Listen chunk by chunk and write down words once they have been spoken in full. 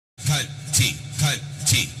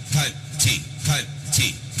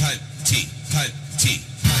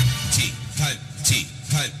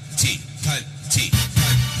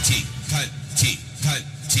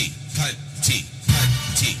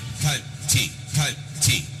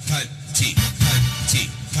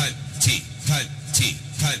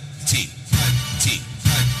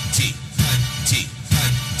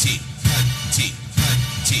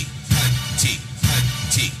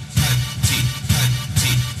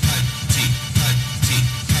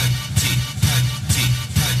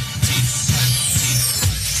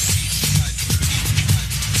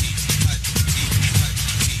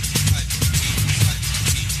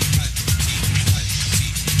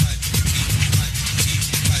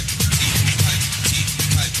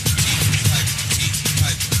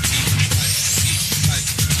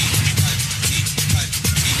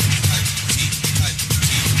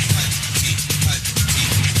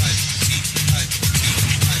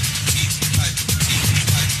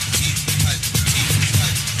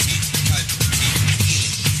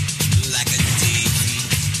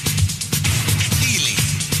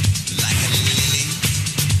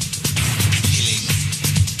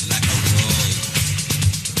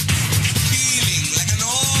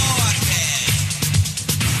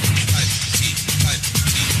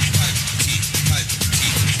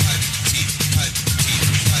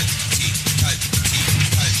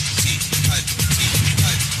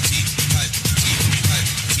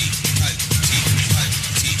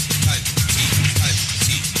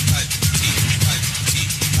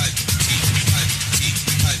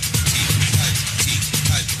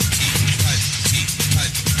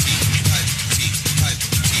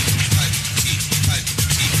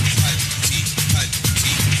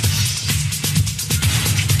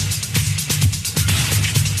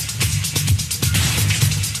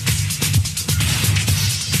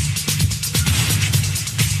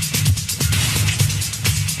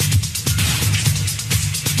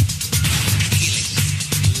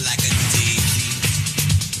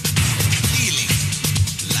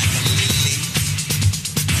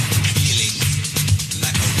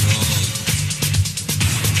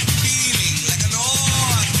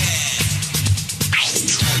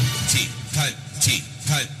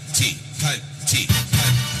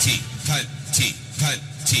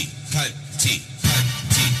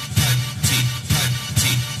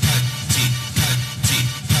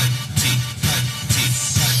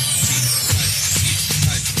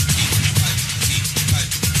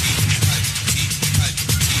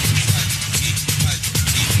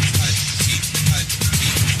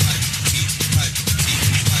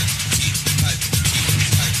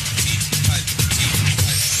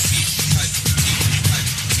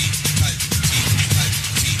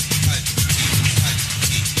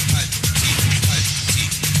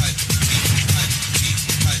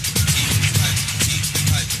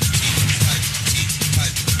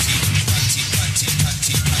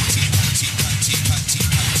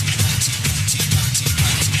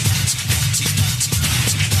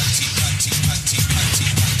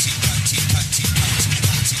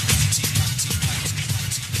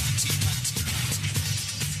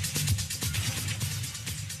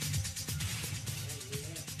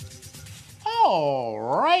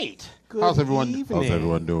How's everyone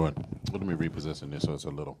doing? Let me reposition this so it's a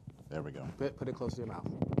little. There we go. Put it close to your mouth.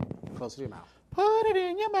 Close to your mouth. Put it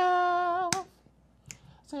in your mouth.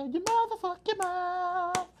 Say your motherfucking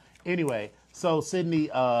mouth. Anyway, so Sydney,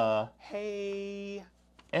 Hey.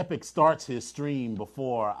 Epic starts his stream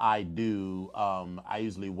before I do. I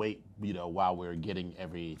usually wait, while we're getting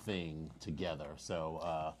everything together.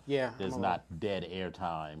 So there's not dead air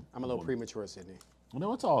time. I'm a little premature, Sydney.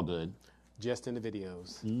 No, it's all good. Just in the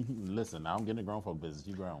videos. Mm-hmm. Listen, I'm getting a grown folk business.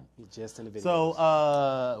 You grown. Just in the videos. So,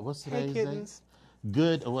 what's today's Hey, kittens.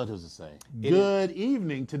 Good. What does it say? Good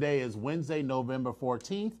evening. Today is Wednesday, November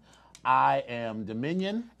 14th. I am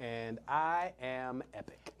Dominion. And I am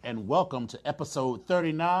Epic. And welcome to episode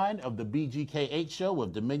 39 of the BGKH Show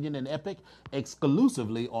with Dominion and Epic,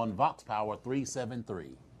 exclusively on Vox Power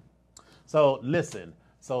 373. So, listen.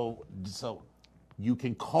 So you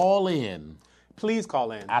can call in. Please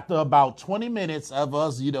call in. After about 20 minutes of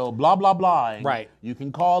us, blah, blah, blah. Right. You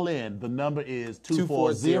can call in. The number is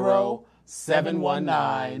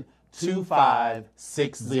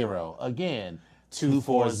 240-719-2560. Again,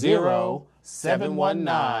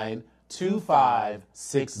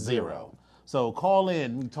 240-719-2560. So call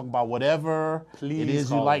in. We can talk about whatever it is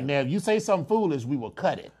you like. Now, if you say something foolish, we will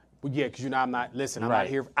cut it. Well, yeah, because I'm not, listen, I'm Right. not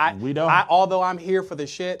here. Although I'm here for the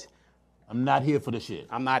shit, I'm not here for the shit.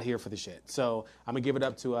 I'm not here for the shit. So I'm going to give it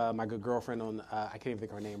up to my good girlfriend on, I can't even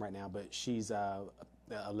think of her name right now, but she's a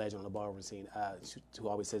legend on the ballroom scene who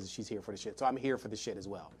always says she's here for the shit. So I'm here for the shit as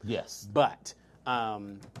well. Yes. But.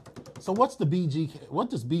 So what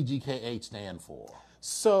does BGKH stand for?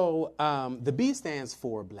 So the B stands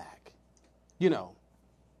for black.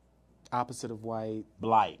 Opposite of white.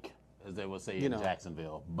 Blike, as they would say in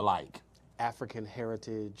Jacksonville. Blike. African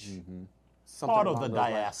heritage. Mm-hmm. Part of the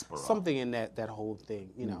diaspora. Something in that whole thing,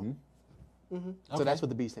 Mm-hmm. Okay. So that's what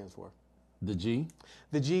the B stands for. The G?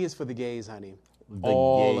 The G is for the gays, honey.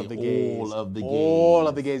 All of the gays. All of the gays. All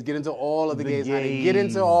of the gays. Get into all of the gays, honey. Get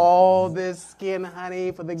into all this skin,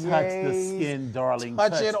 honey, for the gays. Touch the skin, darling.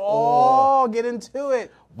 Touch it all. Get into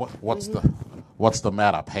it. What's the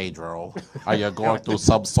matter, Pedro? Are you going through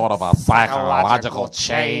some sort of a psychological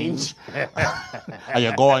change? Are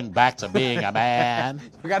you going back to being a man?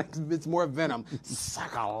 It's more venom.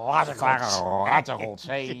 Psychological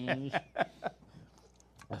change.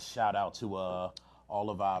 A shout out to all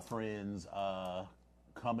of our friends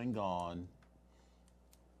come and gone.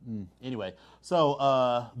 Anyway,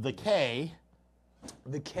 so the K.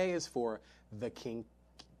 The K is for the kinky.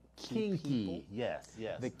 Yes.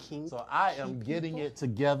 The kinky. So I am getting it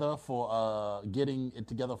together for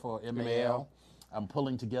MAL. I'm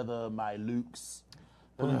pulling together my looks,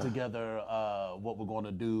 pulling together what we're going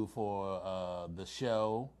to do for the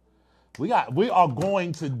show. We are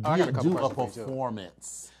going to do a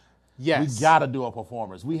performance. Yes. We got to do a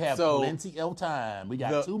performance. We have plenty of time. We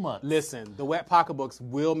got 2 months. Listen, the Wet Pocketbooks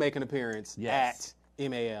will make an appearance at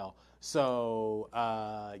MAL. So,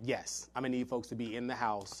 yes, I'm going to need folks to be in the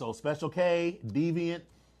house. So, Special K, Deviant,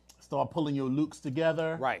 start pulling your looks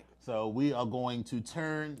together. Right. So, we are going to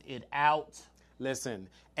turn it out. Listen,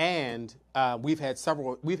 and we've had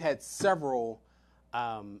several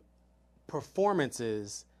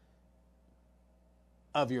performances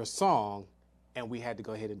of your song, and we had to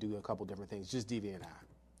go ahead and do a couple different things, just Deviant and I.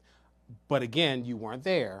 But again, you weren't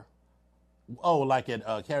there. Oh, like at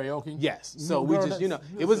karaoke? Yes. So we just, it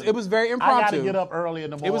was very impromptu. I got to get up early in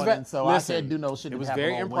the morning, I can't do no shit. It was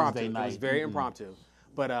very impromptu. It was very impromptu.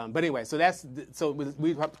 But anyway, so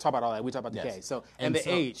we talk about all that. We talk about the K. So and the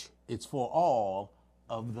H. It's for all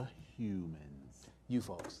of the humans. You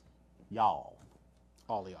folks. Y'all.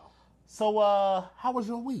 All of y'all. So how was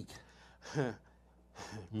your week?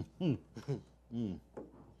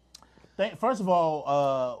 First of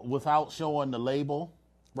all, without showing the label.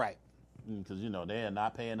 Right. Because, they are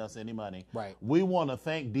not paying us any money. Right. We want to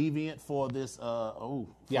thank Deviant for this. I don't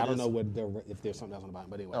know if there's something else on the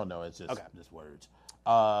bottom, but anyway. Oh, no, it's just words.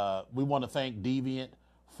 We want to thank Deviant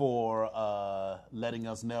for letting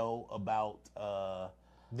us know about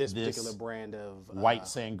this particular brand of white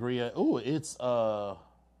sangria. Ooh, it's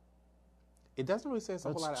it doesn't really say it's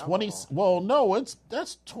a whole lot of 20. alcohol. Well, no,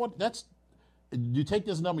 that's 20. That's you take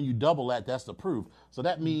this number, you double that. That's the proof. So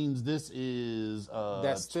that means this is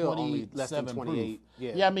that's still only less than 28.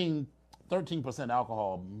 Proof. Yeah, I mean 13%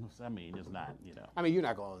 alcohol. I mean it's not. I mean you're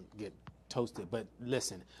not gonna get toasted, but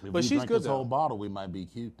listen. If but we she's drink good this whole bottle, we might be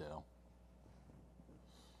cute though.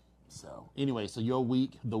 So anyway, so your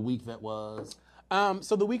week, the week that was.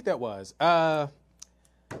 So the week that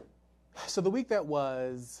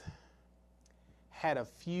was had a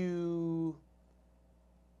few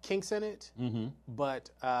kinks in it, but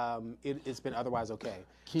it's been otherwise okay.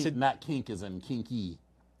 Not kink as in kinky.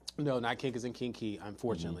 No, not kink as in kinky,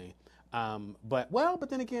 unfortunately. But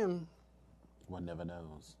then again, one never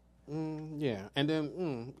knows. Yeah, and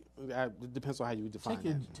then it depends on how you define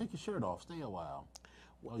it. Take your shirt off. Stay a while.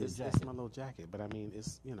 It's my little jacket, but I mean,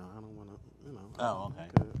 it's I don't want to, Oh, okay.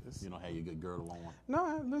 You don't have your good girdle on.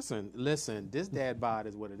 No, listen. This dad bod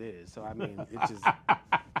is what it is. So I mean, it just.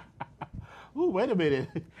 Ooh, wait a minute.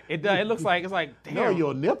 It does. It looks like it's like. Damn. No,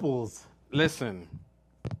 your nipples. Listen.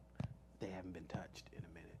 They haven't been touched in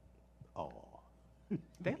a minute. Oh,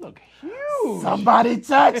 they look huge. Somebody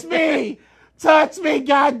touch me. Touch me,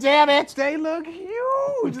 God damn it. They look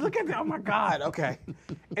huge. Look at that. Oh my God. Okay.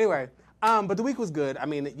 Anyway. But the week was good. I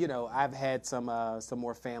mean, I've had some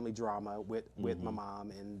more family drama with my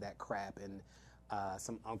mom and that crap and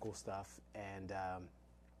some uncle stuff. And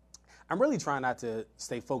I'm really trying not to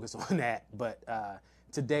stay focused on that. But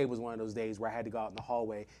today was one of those days where I had to go out in the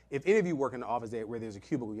hallway. If any of you work in the office where there's a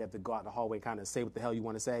cubicle, you have to go out in the hallway and kind of say what the hell you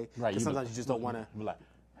want to say. Right. Because sometimes you just don't want to. Be like,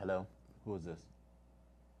 hello, who is this?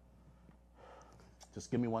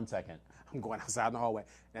 Just give me 1 second. I'm going outside in the hallway.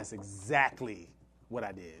 That's exactly what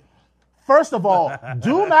I did. First of all,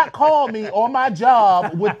 do not call me on my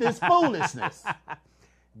job with this foolishness.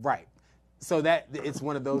 Right. So that it's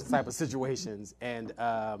one of those type of situations. And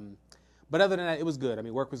but other than that, it was good. I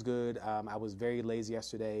mean, work was good. I was very lazy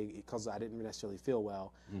yesterday because I didn't necessarily feel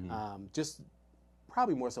well. Just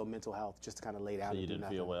probably more so mental health, just to kind of lay down. So you didn't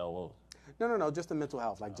feel well? No. Just the mental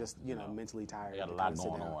health, like just mentally tired. I got a lot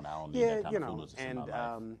going on. I don't need that kind of foolishness in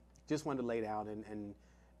my life. Just wanted to lay down and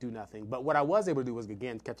do nothing. But what I was able to do was,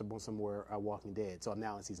 again, catch up on some more Walking Dead. So I'm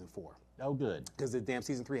now in season 4. Oh, good. Because the damn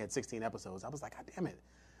season 3 had 16 episodes. I was like, God damn it.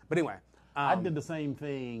 But anyway. I did the same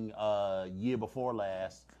thing year before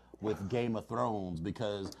last with Game of Thrones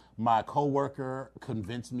because my coworker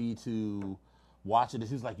convinced me to watch it.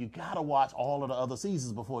 He was like, you got to watch all of the other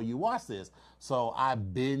seasons before you watch this. So I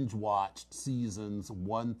binge watched seasons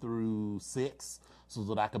 1 through 6 so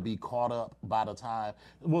that I could be caught up by the time.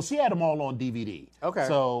 Well, she had them all on DVD. Okay.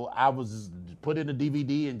 So I was put in a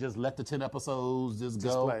DVD and just let the 10 episodes just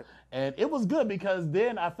go. Play. And it was good because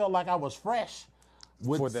then I felt like I was fresh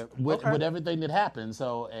with everything that happened.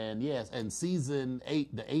 So, and yes, and season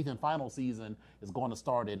 8, the 8th and final season is going to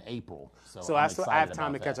start in April. So I have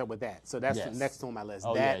time to catch up with that. So that's the next on my list.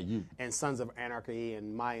 Oh, that and Sons of Anarchy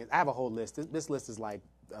and Mayans. I have a whole list. This list is like,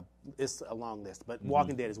 it's a long list, but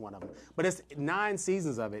Walking Dead is one of them. But it's 9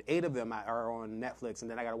 seasons of it. 8 of them are on Netflix, and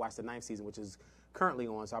then I got to watch the 9th season, which is currently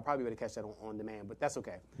on. So I'll probably be able to catch that on demand, but that's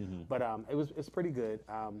okay. But it's pretty good.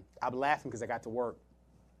 I'm laughing because I got to work.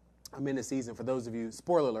 I'm in the season. For those of you,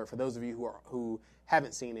 spoiler alert, for those of you who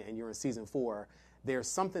haven't seen it and you're in season 4, there's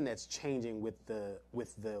something that's changing with the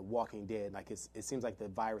Walking Dead. Like it seems like the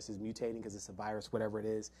virus is mutating because it's a virus, whatever it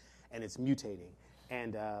is, and it's mutating.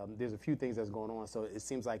 And there's a few things that's going on. So it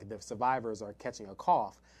seems like the survivors are catching a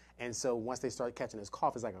cough. And so once they start catching this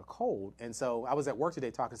cough, it's like a cold. And so I was at work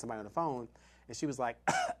today talking to somebody on the phone, and she was like,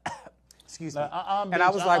 excuse me. And I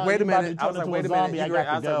was like, wait a minute. I was like, wait a minute.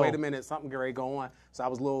 I was like, wait a minute. Something great going on. So I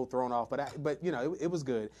was a little thrown off. But it was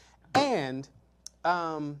good. And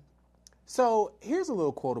so here's a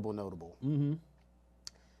little quotable notable.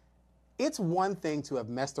 It's one thing to have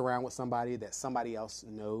messed around with somebody that somebody else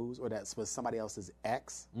knows or that was somebody else's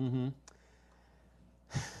ex.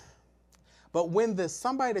 But when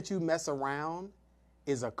somebody that you mess around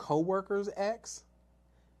is a coworker's ex,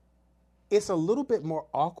 it's a little bit more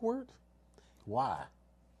awkward. Why?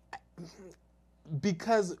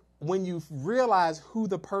 Because when you realize who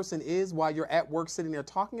the person is while you're at work sitting there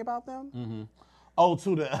talking about them. Oh,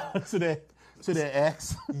 to the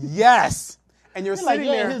ex. Yes. And you're sitting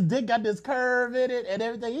like, there. His dick got this curve in it and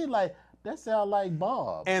everything. He's like, that sounds like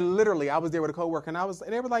Bob. And literally, I was there with a coworker, and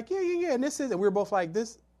they were like, yeah. And we were both like,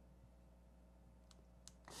 this.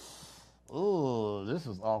 Oh, this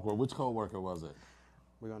is awkward. Which coworker was it?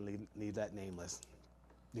 We're gonna leave that nameless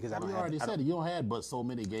because You already said it. You don't have but so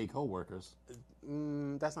many gay coworkers.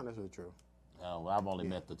 That's not necessarily true. Oh, well, I've only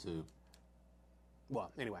met the 2.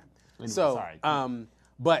 Well, anyway. So, sorry.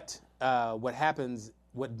 But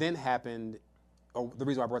what then happened, or the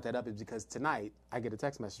reason why I brought that up is because tonight I get a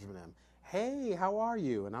text message from them. Hey, how are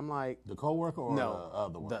you? And I'm like, the coworker or no, the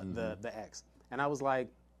other one? The ex. And I was like,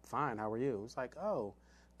 fine, how are you? It was like, oh,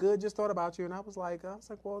 good, just thought about you. And I was like,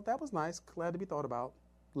 well, that was nice. Glad to be thought about.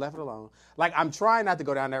 Left it alone. Like, I'm trying not to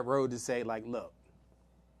go down that road to say, like, look.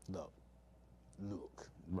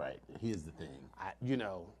 Right. Here's the thing.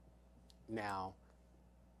 Now,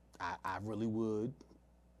 I really would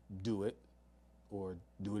do it or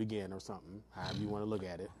do it again or something, however you want to look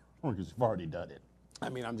at it. Because you've already done it. I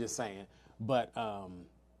mean, I'm just saying. But,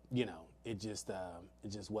 you know, it just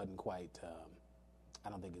wasn't quite, I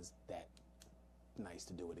don't think it's that nice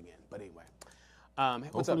to do it again. But anyway. What's up,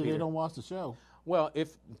 Hopefully Peter? they don't watch the show. Well,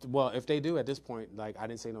 if they do at this point, like, I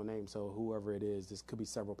didn't say no name, so whoever it is, this could be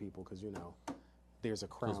several people because, you know, there's a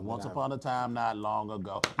crown. Because once upon a time, not long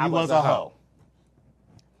ago, I you was was a a hoe.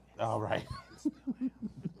 hoe. All right.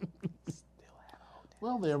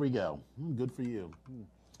 Well, there we go. Good for you.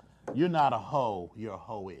 You're not a hoe. You're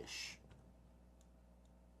hoe-ish.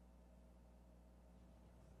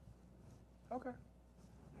 Okay.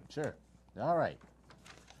 Sure. All right.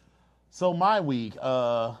 So my week,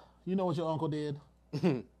 you know what your uncle did?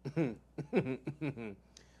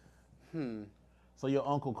 So your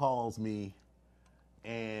uncle calls me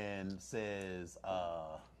and says,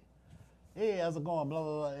 hey, how's it going? Blah,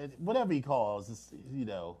 blah, blah. Whatever he calls, it's, you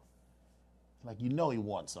know, like, you know he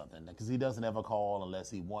wants something because he doesn't ever call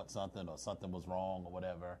unless he wants something or something was wrong or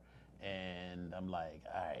whatever. And I'm like,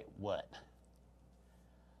 all right, what?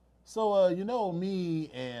 So, you know,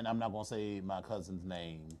 me and I'm not going to say my cousin's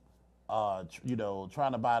name, you know,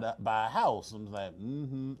 trying to buy a house. I'm like,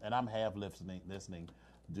 and I'm half listening,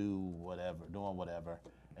 doing whatever.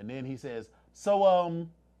 And then he says, so,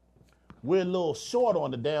 we're a little short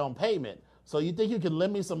on the down payment. So you think you can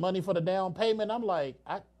lend me some money for the down payment? I'm like,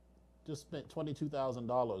 I just spent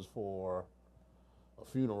 $22,000 for a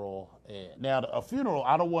funeral. And now a funeral,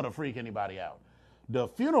 I don't want to freak anybody out. The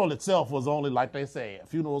funeral itself was only, like they say,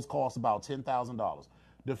 funerals cost about $10,000.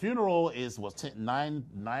 The funeral was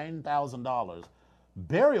 $9,000.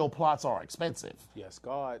 Burial plots are expensive. Yes,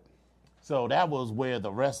 God. So that was where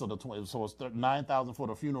the rest of the so it's $9,000 for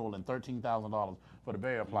the funeral and $13,000 for the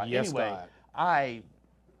burial plot. Yes, anyway, God.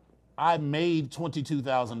 I made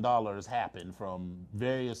 $22,000 happen from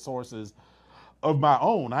various sources of my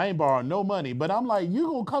own. I ain't borrowing no money, but I'm like, you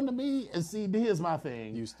gonna come to me and see? Here's my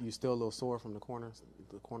thing. You still a little sore from the corner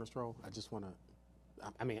stroll? I just want to.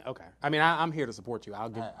 I mean, okay. I mean, I'm here to support you. I'll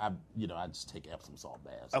give. I just take Epsom salt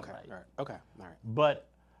baths. Okay. Right? All right. Okay. All right. But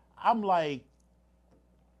I'm like,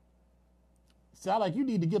 sound like you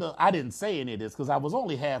need to get a. I didn't say any of this because I was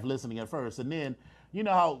only half listening at first, and then you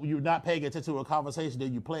know how you're not paying attention to a conversation,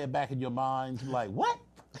 then you play it back in your mind. You're like, what?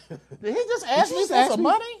 Did he just ask me for some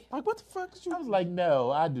money? Like, what the fuck did you? I was like, no,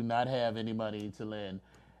 I do not have any money to lend.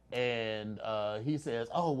 And he says,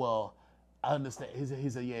 oh, well, I understand. He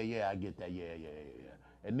said, yeah, I get that. Yeah.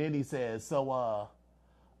 And then he says, so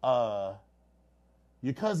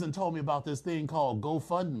your cousin told me about this thing called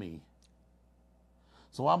GoFundMe.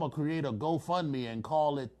 So I'm going to create a GoFundMe and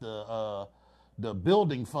call it the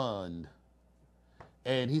building fund.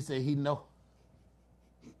 And he said he know.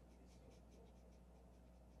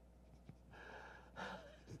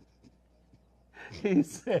 He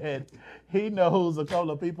said he knows a couple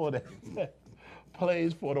of people that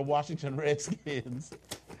plays for the Washington Redskins.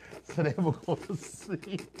 So they were going to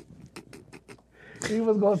see. He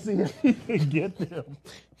was going to see if he could get them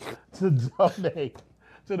to donate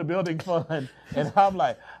to the building fund. And I'm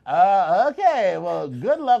like, okay, well,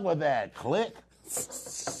 good luck with that. Click.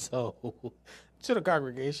 So, to the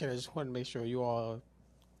congregation, I just want to make sure you all,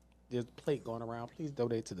 there's a plate going around. Please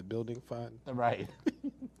donate to the building fund. Right.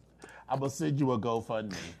 I'm going to send you a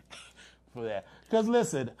GoFundMe for that. Because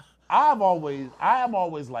listen, I am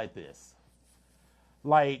always like this.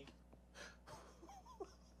 Like,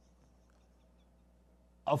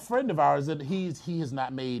 a friend of ours, that he has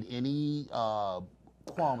not made any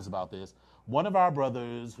qualms about this. One of our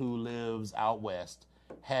brothers who lives out west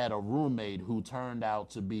had a roommate who turned out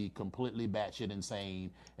to be completely batshit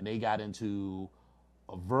insane, and they got into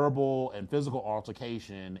a verbal and physical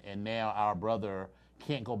altercation, and now our brother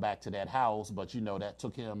can't go back to that house, but you know that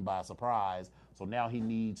took him by surprise. So now he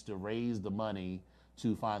needs to raise the money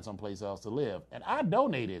to find someplace else to live. And I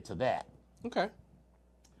donated to that. Okay.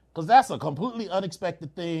 Because that's a completely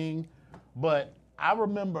unexpected thing. But I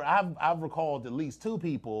remember, I've recalled at least two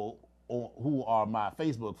people who are my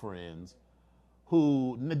Facebook friends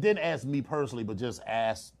who didn't ask me personally, but just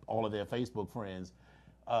asked all of their Facebook friends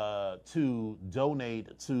to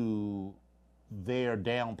donate to their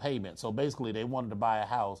down payment. So basically they wanted to buy a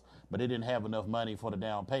house, but they didn't have enough money for the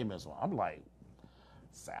down payment. So I'm like,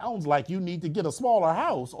 sounds like you need to get a smaller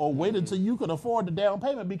house or wait until you can afford the down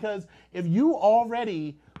payment, because if you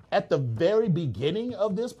already at the very beginning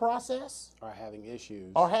of this process Are having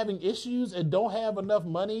issues and don't have enough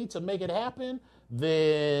money to make it happen,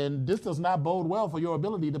 then this does not bode well for your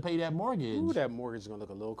ability to pay that mortgage. Ooh, that mortgage is going to look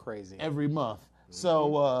a little crazy. Every month.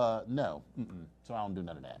 So, no. So I don't do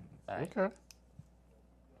none of that. All right. Okay.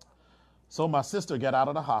 So my sister got out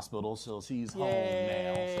of the hospital, so she's home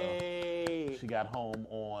now. So She got home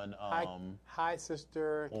on. Hi,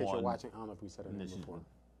 sister. In case you're on watching, I don't know if we said her name before.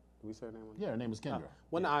 Did we say her name? Yeah, her name is Kendra.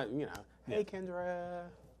 Well, no, hey, Kendra.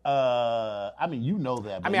 I mean, you know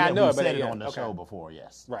that. But I mean, I know we it, but said it yeah, on the okay. show before.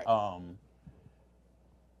 Yes. Right.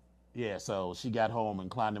 Yeah. So she got home and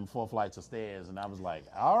climbed them 4 flights of stairs, and I was like,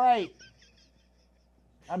 "All right."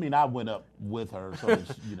 I mean, I went up with her, so that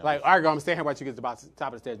she, Like, all right, girl, I'm staying here while you get to the top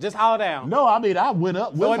of the stairs. Just holler down. No, I mean, I went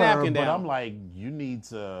up with Throw a her, napkin but down. I'm like, you need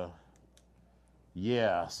to.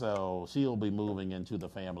 Yeah. So she'll be moving into the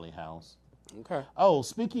family house. Okay. Oh,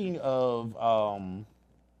 speaking of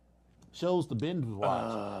shows to binge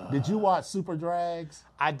watch, did you watch Super Drags?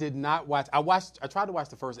 I did not watch. I tried to watch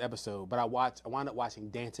the first episode, but I wound up watching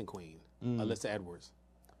Dancing Queen, Alyssa Edwards.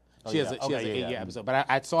 She has an 8-year episode, but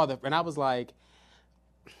I saw and I was like,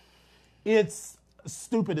 it's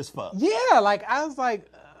stupid as fuck. yeah, like I was like,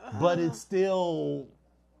 but it's still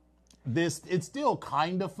it's still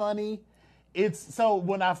kind of funny. It's so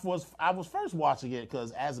when I was first watching it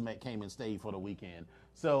because Azamet came and stayed for the weekend.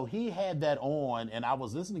 So he had that on, and I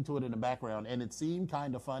was listening to it in the background, and it seemed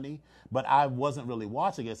kind of funny, but I wasn't really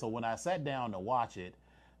watching it. So when I sat down to watch it,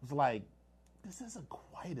 it was like, this isn't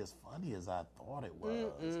quite as funny as I thought it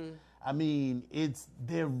was. I mean,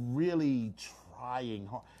 they're really trying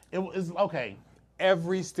hard. It was okay.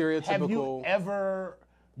 every stereotypical. Have you ever?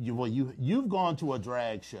 You've gone to a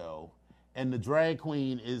drag show, and the drag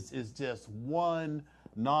queen is just one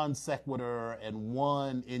non sequitur and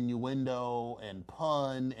one innuendo and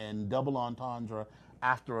pun and double entendre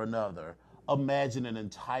after another. Imagine an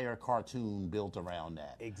entire cartoon built around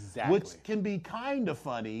that. Exactly. Which can be kind of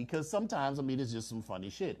funny because sometimes, I mean, it's just some funny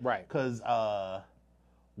shit. Right. Because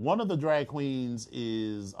one of the drag queens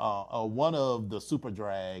is, one of the super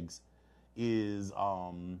drags is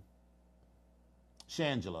Shangela.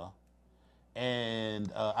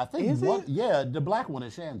 And I think Is it? Yeah, the black one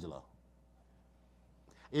is Shangela.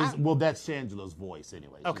 Well, that's Shangela's voice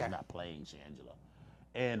anyway. Okay. She's not playing Shangela.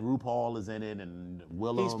 And RuPaul is in it, and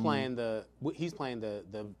Willem. He's playing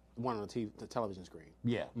the one on the television screen.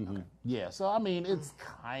 Yeah. Mm-hmm. Okay. Yeah. So I mean, it's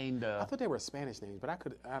kind I of. thought they were Spanish names, but I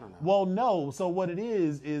don't know. Well, no. So what it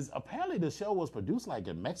is apparently the show was produced like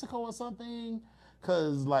in Mexico or something,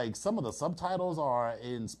 because like some of the subtitles are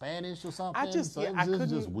in Spanish or something. I just so yeah,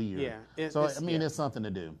 it's just weird. Yeah. It's something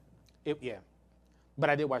to do. Yeah. But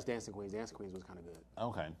I did watch Dancing Queens. Dancing Queens was kind of good.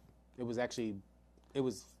 Okay. It was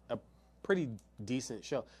a pretty decent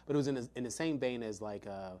show, but it was in the same vein as like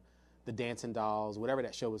the Dancing Dolls, whatever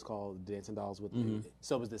that show was called, Dancing Dolls.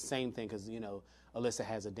 So it was the same thing because Alyssa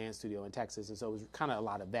has a dance studio in Texas, and so it was kind of a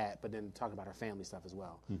lot of that, but then talking about her family stuff as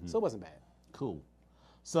well. So it wasn't bad. Cool.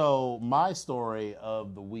 So my story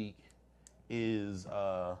of the week is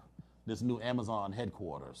this new Amazon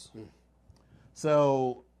headquarters.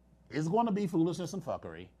 So it's going to be foolishness and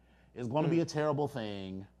fuckery. It's going to be a terrible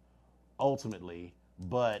thing, ultimately,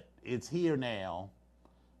 but it's here now.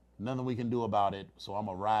 Nothing we can do about it, so I'm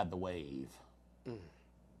going to ride the wave.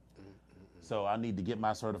 So I need to get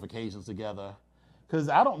my certifications together, because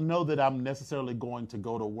I don't know that I'm necessarily going to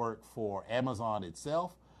go to work for Amazon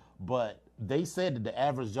itself, but they said that the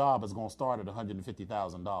average job is going to start at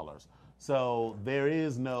 $150,000. So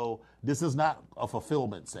this is not a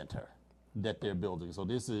fulfillment center that they're building. So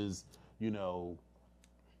this is,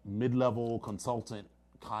 mid-level consultant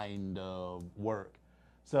kind of work.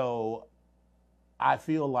 So I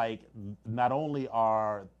feel like not only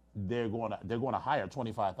are they're going to hire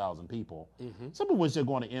 25,000 people, some of which they're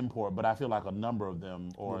going to import, but I feel like a number of them,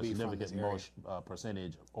 or a significant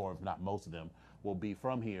percentage, or if not most of them, will be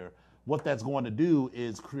from here. What that's going to do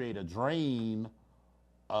is create a drain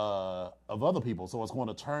of other people. So it's going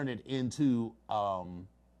to turn it into an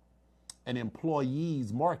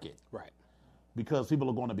employee's market. Right. Because people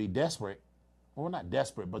are going to be desperate. Well, not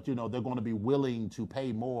desperate, but they're going to be willing to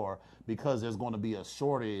pay more because there's going to be a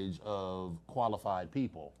shortage of qualified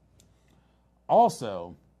people.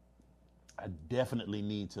 Also, I definitely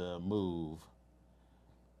need to move.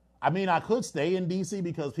 I mean, I could stay in DC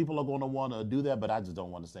because people are going to want to do that, but I just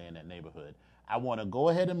don't want to stay in that neighborhood. I want to go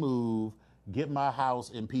ahead and move, get my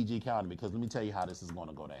house in PG County, because let me tell you how this is going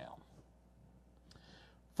to go down.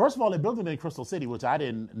 First of all, they built it in Crystal City, which I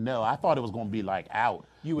didn't know. I thought it was going to be like out.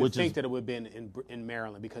 You would think that it would have been in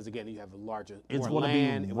Maryland because, again, you have a larger It's more going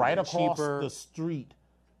land, to be it right would be across cheaper. the street,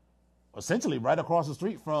 essentially right across the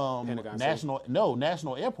street from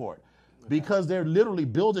National Airport, because they're literally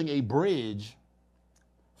building a bridge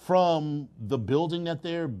from the building that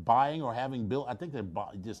they're buying or having built. I think they're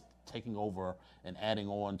just taking over and adding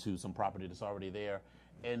on to some property that's already there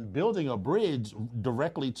and building a bridge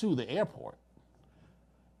directly to the airport.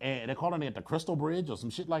 And they're calling it the Crystal Bridge or some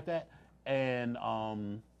shit like that. And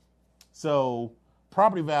So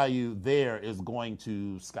property value there is going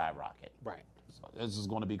to skyrocket. Right. So this is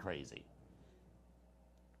going to be crazy.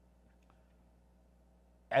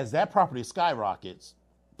 As that property skyrockets,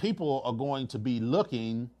 people are going to be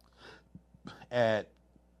looking at,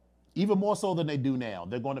 even more so than they do now,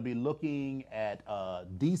 they're going to be looking at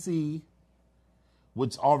DC,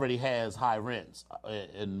 which already has high rents,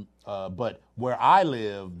 but where I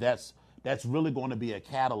live, that's really going to be a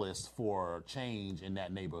catalyst for change in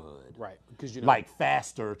that neighborhood. Right, because like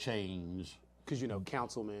faster change. Because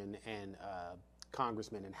councilmen and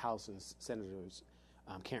congressmen and House and senators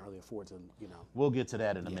can't really afford to, We'll get to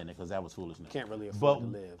that in a minute because that was foolishness. Can't really afford to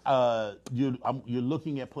live. You're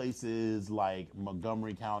looking at places like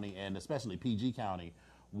Montgomery County and especially PG County,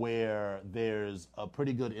 where there's a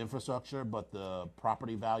pretty good infrastructure, but the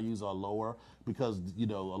property values are lower because,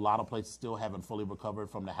 a lot of places still haven't fully recovered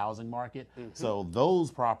from the housing market. Mm-hmm. So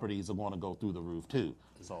those properties are going to go through the roof too.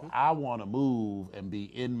 Mm-hmm. So I want to move and be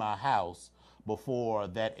in my house before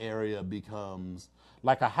that area becomes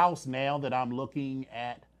like a house now that I'm looking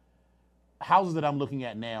at. Houses that I'm looking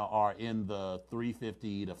at now are in the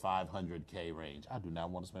 $350,000 to $500K range. I do not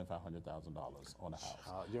want to spend $500,000 on a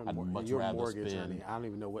house. Your mortgage, honey. I don't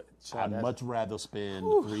even know what. I'd much rather spend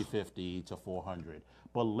 $350,000 to $400,000.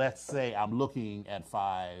 But let's say I'm looking at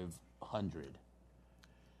 $500,000.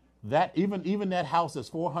 That even that house is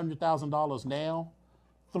 $400,000 now.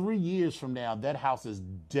 3 years from now, that house is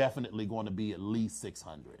definitely going to be at least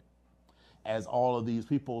 $600,000. As all of these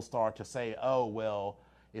people start to say, "Oh well,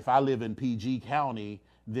 if I live in PG County,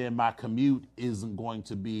 then my commute isn't going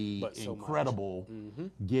to be incredible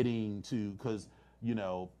getting to," because,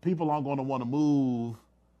 people aren't going to want to move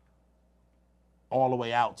all the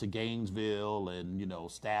way out to Gainesville and,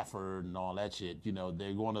 Stafford and all that shit.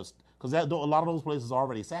 They're going to, because a lot of those places are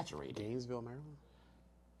already saturated. Gainesville, Maryland?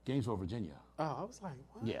 Gainesville, Virginia. Oh, I was like,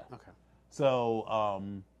 what? Yeah. Okay. So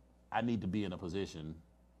I need to be in a position.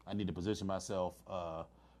 I need to position myself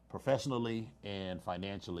professionally and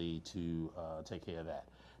financially to take care of that.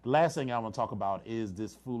 The last thing I want to talk about is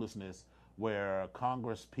this foolishness where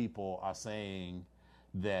Congress people are saying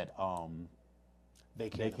that they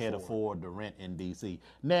can't afford the rent in D.C.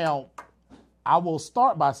 Now, I will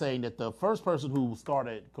start by saying that the first person who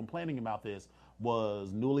started complaining about this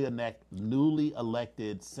was newly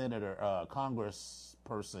elected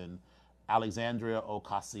Congressperson Alexandria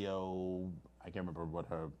Ocasio. I can't remember what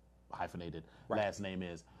her hyphenated last name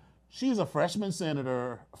is. She's a freshman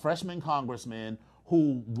congressman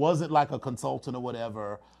who wasn't like a consultant or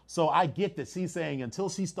whatever. So I get that she's saying until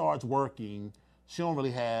she starts working, she don't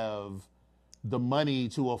really have the money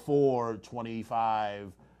to afford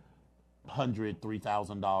 $2,500,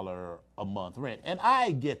 $3,000 a month rent. And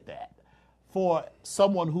I get that for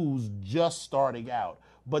someone who's just starting out.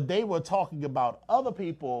 But they were talking about other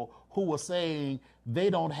people who were saying they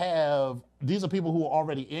don't have, these are people who are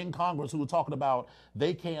already in Congress who were talking about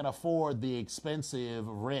they can't afford the expensive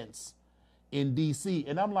rents in D.C.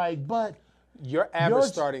 And I'm like, but your average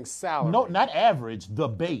starting salary. No, not average, the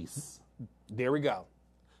base. There we go.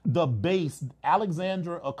 The base,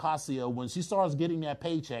 Alexandra Ocasio, when she starts getting that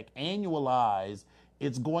paycheck annualized,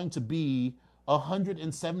 it's going to be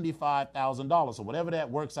 $175,000. So whatever that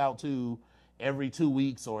works out to every 2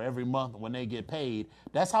 weeks or every month when they get paid,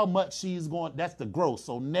 that's how much she's going, that's the gross.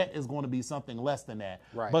 So net is going to be something less than that.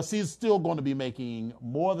 Right. But she's still going to be making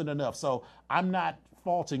more than enough. So I'm not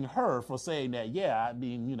faulting her for saying that,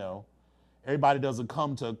 everybody doesn't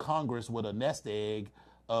come to Congress with a nest egg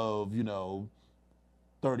of, $30,000,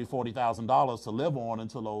 $40,000 to live on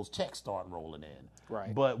until those checks start rolling in.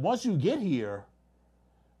 Right. But once you get here,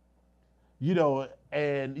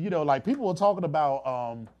 like people were talking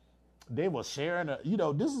about, they were sharing,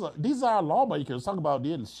 these are our lawmakers talking about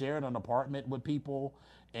sharing an apartment with people.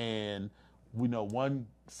 And, one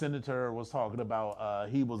senator was talking about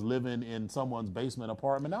he was living in someone's basement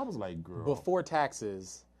apartment. I was like, girl. Before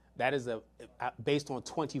taxes, that is based on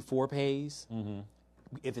 24 pays,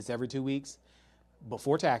 if it's every 2 weeks.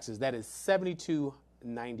 Before taxes, that is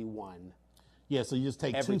 $72.91. Yeah, so you just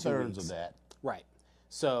take every 2/3 of that. Right.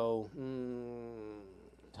 So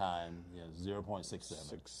time 0.67.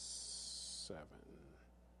 67.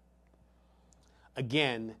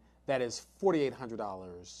 Again, that is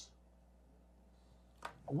 $4,800.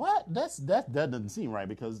 What? That doesn't seem right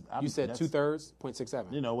because you said 2/3,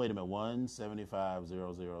 0.67. Wait a minute.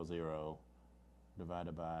 175,000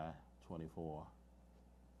 divided by 24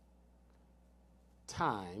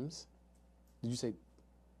 times. Did you say?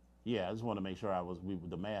 Yeah, I just want to make sure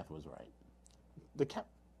the math was right. The cap.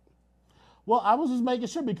 Well, I was just making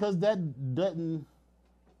sure because that doesn't.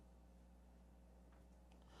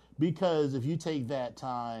 Because if you take that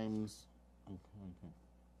times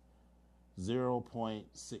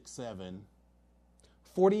 0.67,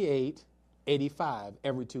 48.85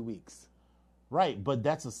 every 2 weeks. right? But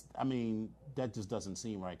that just doesn't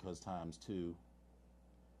seem right because times 2.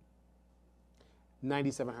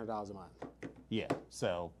 $9,700 a month. Yeah,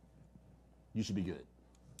 so you should be good.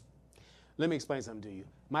 Let me explain something to you.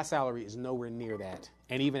 My salary is nowhere near that,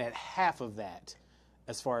 and even at half of that,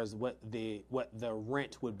 as far as what the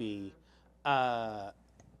rent would be,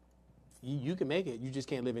 you can make it. You just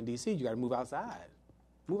can't live in D.C. You got to move outside.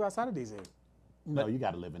 Move outside of D.C. No, you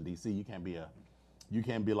got to live in D.C. You can't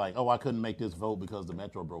be like, oh, I couldn't make this vote because the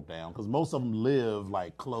metro broke down. Because most of them live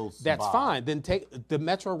like close. That's by. fine. Then take the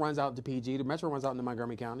metro runs out to PG. The metro runs out into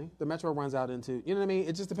Montgomery County. The metro runs out into, you know what I mean?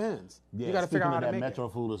 It just depends. Yeah, you got to figure out how to that make metro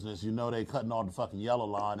foolishness. You know they cutting off the fucking yellow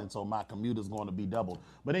line, and so my commute is going to be doubled.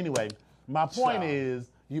 But anyway, my point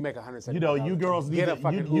is, you make $170. you know, you girls need get a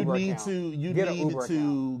fucking Uber need account. to you Get need an Uber to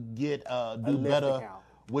account. get do Lyft better account.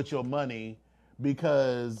 with your money,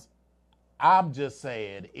 because I'm just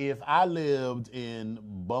saying, if I lived in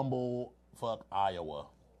Bumblefuck, Iowa,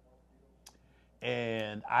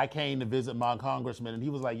 and I came to visit my congressman, and he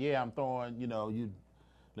was like, yeah, I'm throwing,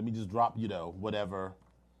 let me just drop, whatever,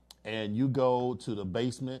 and you go to the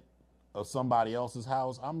basement of somebody else's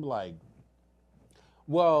house, I'm like,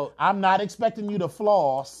 well, I'm not expecting you to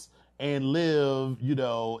floss and live,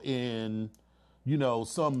 in,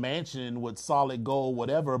 some mansion with solid gold,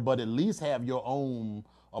 whatever, but at least have your own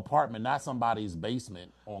apartment, not somebody's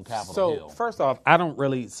basement on Capitol Hill. So first off, I don't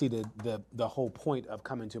really see the whole point of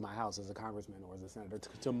coming to my house as a congressman or as a senator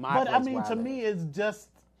to my But place I mean, where to live. me, it's just,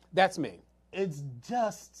 That's me. it's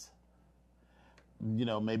just,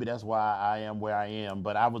 maybe that's why I am where I am.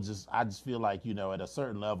 But I just feel like, at a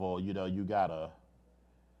certain level,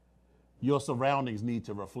 your surroundings need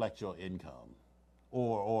to reflect your income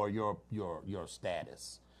or your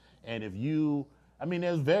status. And if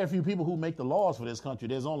there's very few people who make the laws for this country.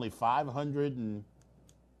 There's only 500 and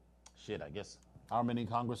shit, I guess.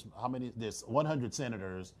 There's 100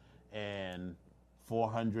 senators and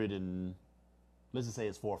 400 and let's just say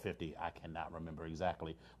it's 450. I cannot remember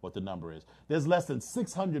exactly what the number is. There's less than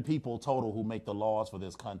 600 people total who make the laws for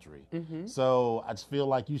this country. Mm-hmm. So I just feel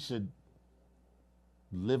like you should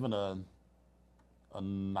live in a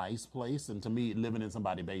nice place. And to me, living in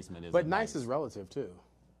somebody's basement is. But nice is relative too.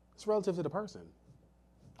 It's relative to the person.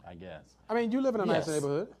 I guess. I mean, you live in a nice Yes.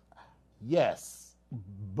 neighborhood. Yes,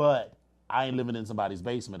 but I ain't living in somebody's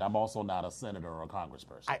basement. I'm also not a senator or a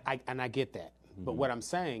congressperson. I get that. Mm-hmm. But what I'm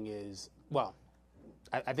saying is, well,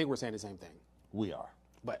 I think we're saying the same thing. We are.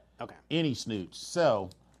 But, okay. Any snooch. So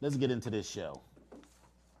let's get into this show.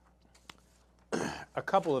 A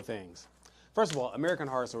couple of things. First of all, American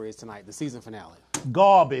Horror Story is tonight, the season finale.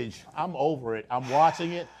 Garbage. I'm over it. I'm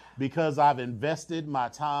watching it because I've invested my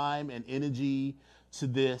time and energy to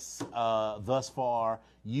this thus far.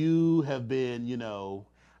 You have been,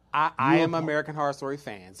 I am an American Horror Story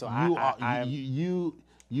fan, so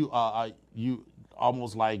you are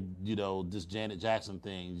almost like this Janet Jackson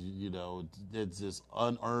thing. It's this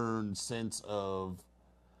unearned sense of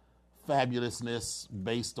fabulousness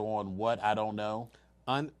based on what I don't know.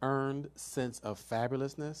 Unearned sense of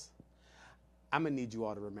fabulousness. I'm gonna need you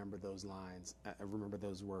all to remember those lines, remember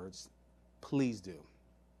those words. Please do.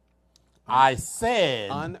 I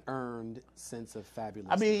said unearned sense of fabulousness.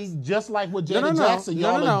 I mean, just like with Janet Jackson,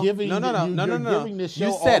 y'all are giving giving this show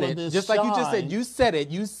you said all it of this just shine. like you just said. You said it.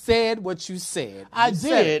 You said what you said. I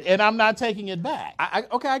did, and I'm not taking it back.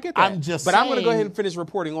 Okay, I get that. I'm just but saying, I'm going to go ahead and finish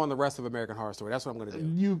reporting on the rest of American Horror Story. That's what I'm going to do.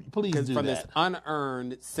 You please do from that. this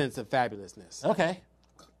unearned sense of fabulousness. Okay.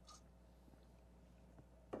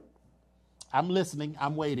 I'm listening.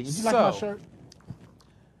 I'm waiting. Did you like my shirt?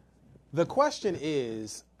 The question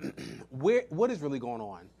is, what is really going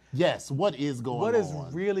on? Yes, what is going on? What is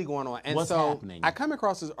really going on? And what's so happening? I come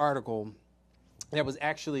across this article that was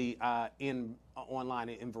actually online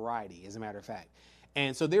in Variety, as a matter of fact.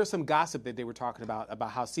 And so there's some gossip that they were talking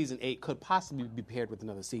about how season 8 could possibly be paired with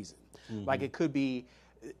another season. Mm-hmm. Like it could be.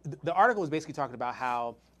 The article was basically talking about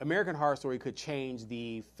how American Horror Story could change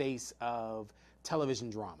the face of television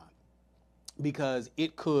drama because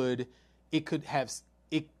it could have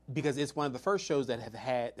it because it's one of the first shows that has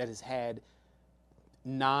had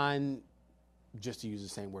just to use the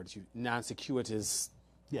same word as you, non-sequitur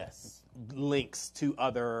yes links to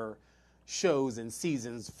other shows and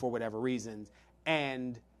seasons for whatever reasons.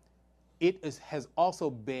 And it has also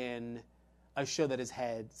been a show that has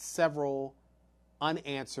had several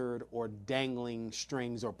unanswered or dangling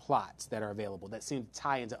strings or plots that are available that seem to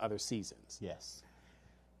tie into other seasons. Yes.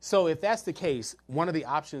 So if that's the case, one of the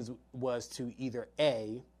options was to either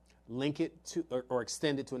A, link it to or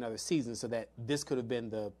extend it to another season, so that this could have been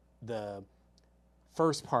the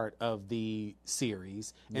first part of the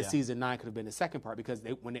series, and season 9 could have been the second part, because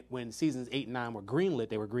when seasons 8 and 9 were greenlit,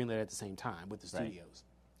 they were greenlit at the same time with the studios.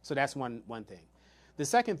 So that's one thing. The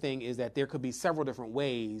second thing is that there could be several different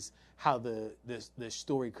ways how the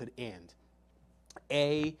story could end.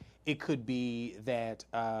 It could be that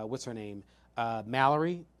what's her name,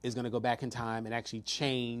 Mallory is going to go back in time and actually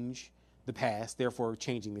change the past, therefore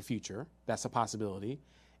changing the future. That's a possibility.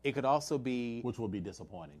 It could also be, which would be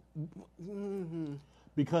disappointing,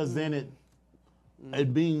 because then it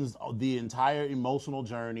means the entire emotional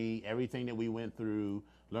journey, everything that we went through,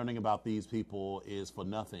 learning about these people is for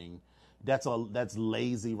nothing. That's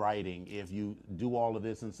lazy writing. If you do all of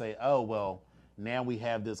this and say, oh well, now we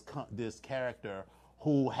have this character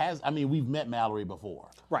who has, I mean, we've met Mallory before,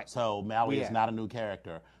 right? So Mallory is not a new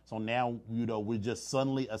character. So now, we're just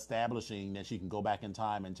suddenly establishing that she can go back in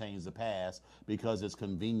time and change the past because it's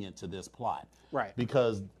convenient to this plot. Right.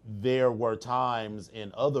 Because there were times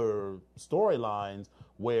in other storylines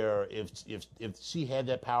where if she had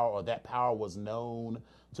that power, or that power was known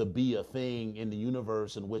to be a thing in the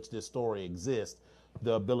universe in which this story exists,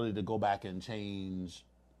 the ability to go back and change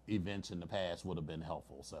events in the past would have been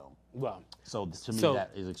helpful. So to me,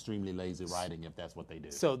 that is extremely lazy writing if that's what they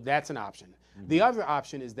do. So that's an option. Mm-hmm. The other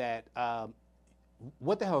option is that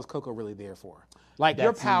what the hell is Coco really there for? Like,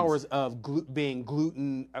 your powers of being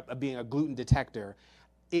a gluten detector,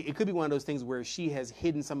 it could be one of those things where she has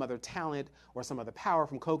hidden some other talent or some other power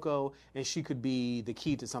from Coco, and she could be the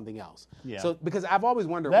key to something else. Yeah. So, because I've always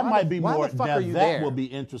wondered, why the fuck are you there? That will be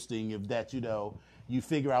interesting if that, you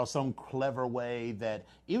figure out some clever way that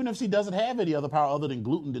even if she doesn't have any other power other than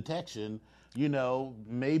gluten detection,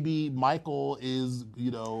 maybe Michael is,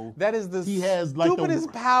 that is the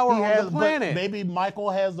stupidest power on the planet. Maybe Michael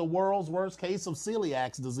has the world's worst case of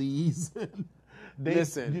celiac disease.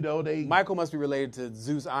 Listen, Michael must be related to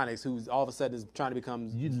Zeus Onyx, who's all of a sudden is trying to become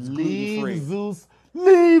gluten-free.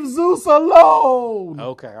 Leave Zeus alone.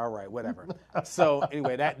 Okay, all right, whatever. So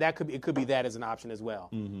anyway, that could be that as an option as well.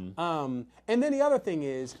 Mm-hmm. And then the other thing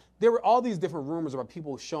is, there were all these different rumors about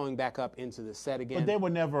people showing back up into the set again. But they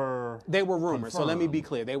were never. They were rumors. Confirmed. So let me be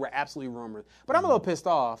clear, they were absolutely rumors. But I'm a little pissed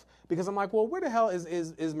off because I'm like, well, where the hell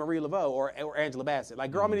is Marie Laveau or Angela Bassett?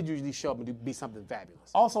 Like, girl, I'm gonna usually show up and be something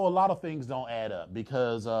fabulous. Also, a lot of things don't add up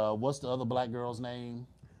because what's the other black girl's name?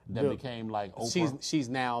 That became like Oprah. She's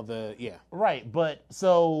now right. But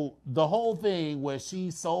so the whole thing where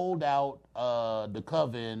she sold out the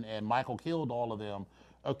Coven and Michael killed all of them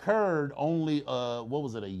occurred only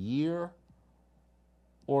a year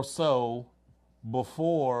or so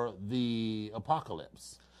before the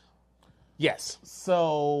apocalypse. Yes.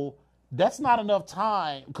 So that's not enough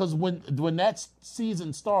time, because when that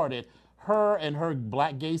season started, her and her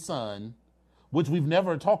black gay son, which we've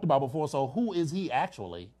never talked about before, so who is he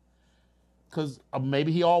actually? Because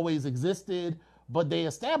maybe he always existed, but they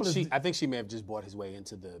established... I think she may have just bought his way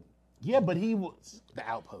into the... Yeah, but he was... The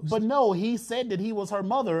outpost. But no, he said that he was her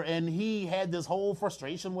mother, and he had this whole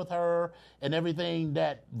frustration with her and everything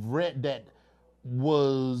that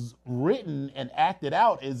was written and acted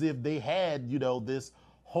out as if they had, this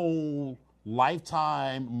whole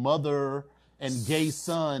lifetime mother and gay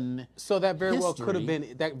son. So that very well could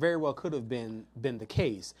have been the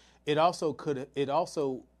case. It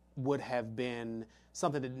also would have been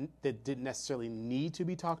something that didn't necessarily need to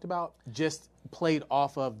be talked about, just played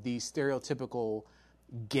off of the stereotypical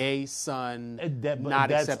gay son,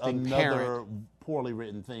 not accepting parent. That's another poorly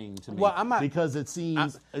written thing to me. Well, I'm not, because it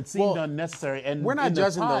seemed unnecessary. And we're not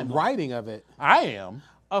judging the writing of it. I am.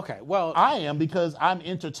 Okay, well, I am, because I'm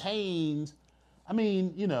entertained. I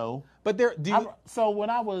mean, But so when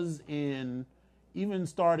I was even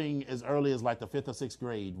starting as early as like the 5th or 6th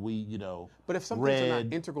grade, we, But if some things are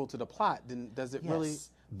not integral to the plot, then does it really?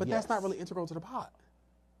 But yes. That's not really integral to the plot.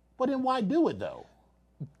 But then why do it though?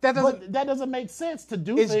 That doesn't make sense to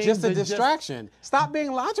do. It's just a distraction. Stop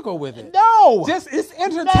being logical with it. No, it's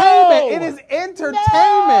entertainment. It is entertainment.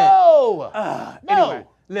 No, Anyway,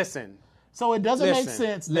 listen. So it doesn't make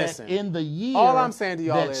sense that in the year... All I'm saying to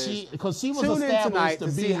y'all is, because she was tune in tonight to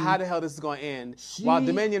see how the hell this is going to end, while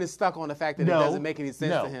Dominion is stuck on the fact that it doesn't make any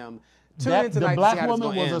sense to him. Tune in tonight to see how this is going to end. The black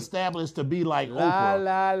woman was established to be like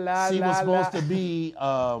Oprah. She was supposed to be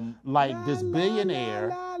like this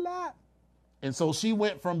billionaire. And so she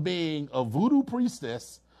went from being a voodoo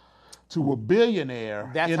priestess to a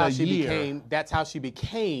billionaire in a year. That's how she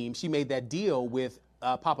became. She made that deal with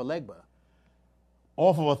Papa Legba.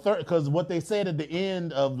 Off of a third, because what they said at the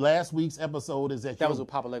end of last week's episode is that was with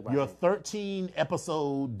Papa Legba, I your think. 13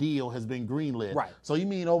 episode deal has been greenlit. Right. So you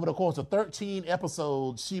mean over the course of 13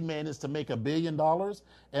 episodes, she managed to make $1 billion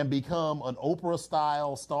and become an Oprah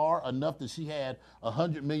style star enough that she had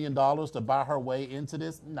 $100 million to buy her way into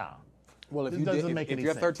this? Nah. Well, if This you doesn't did, make if any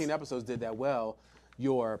your sense. 13 episodes did that well,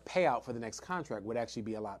 your payout for the next contract would actually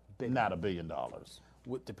be a lot bigger. Not $1 billion.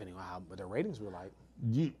 Depending on how the ratings were like.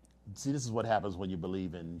 You see, this is what happens when you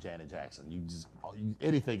believe in Janet Jackson.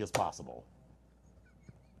 Anything is possible.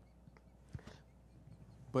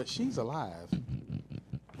 But she's alive.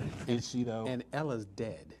 Is she though? And Ella's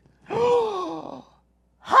dead.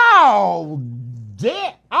 How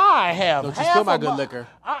dare I have Don't you half spill my of good liquor.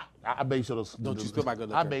 I made sure Don't you spill my good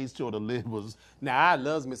liquor. I made sure the lid was. Now, I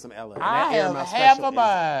loves me some Ella. And I that have Airmail half special of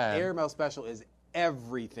mine. Airmail special is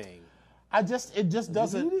everything. It just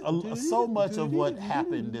doesn't. So much of what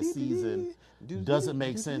happened this season doesn't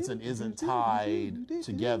make sense and isn't tied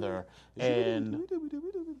together. And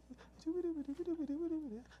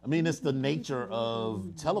I mean, it's the nature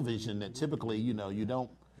of television that typically, you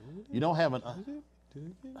don't have an.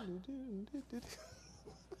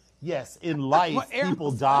 Yes, in life,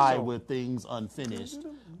 people die with things unfinished,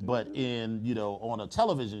 but on a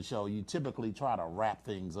television show, you typically try to wrap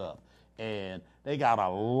things up, and they got a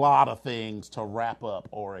lot of things to wrap up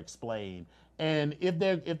or explain. And if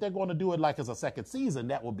they're going to do it like as a second season,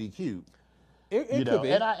 that would be cute. It could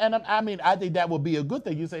be. And I think that would be a good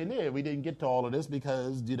thing. You say, yeah, we didn't get to all of this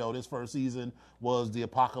because this first season was the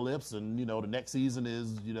apocalypse, and the next season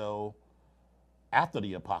is after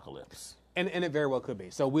the apocalypse. And it very well could be.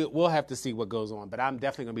 So we'll have to see what goes on. But I'm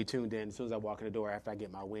definitely going to be tuned in as soon as I walk in the door after I get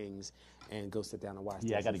my wings and go sit down and watch.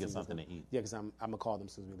 Yeah, I got to get something to eat. Yeah, because I'm going to call them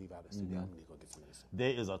as soon as we leave out of the studio. I'm going to go get some of this.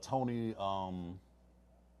 There is a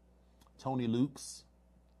Tony Luke's,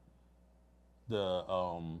 the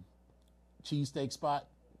cheesesteak spot.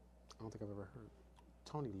 I don't think I've ever heard.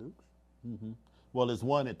 Tony Luke's? Mm-hmm. Well, there's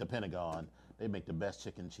one at the Pentagon. They make the best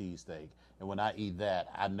chicken cheesesteak. And when I eat that,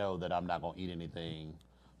 I know that I'm not going to eat anything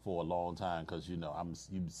for a long time because, you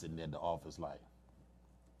sitting there in the office like.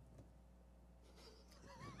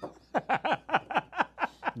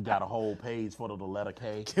 Got a whole page full of the letter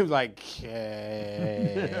K. It was like,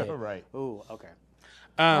 K. Right. Ooh, okay.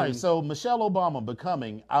 All right, so Michelle Obama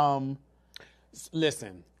becoming.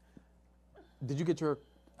 Listen, did you get your?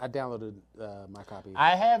 I downloaded my copy.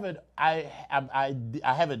 I haven't. I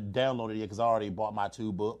haven't downloaded it yet because I already bought my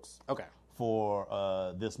 2 books. Okay. For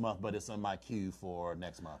this month, but it's in my queue for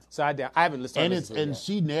next month. So I haven't listened. And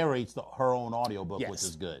she narrates her own audiobook, yes. which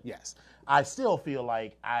is good. Yes. I still feel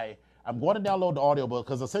like I'm going to download the audiobook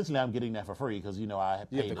because essentially I'm getting that for free because I have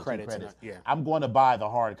paid the credits. Yeah. I'm going to buy the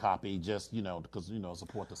hard copy just because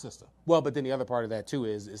support the sister. Well, but then the other part of that too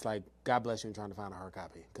is it's like God bless you in trying to find a hard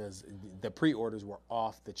copy because the pre-orders were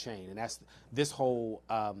off the chain, and that's this whole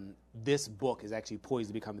this book is actually poised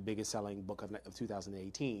to become the biggest selling book of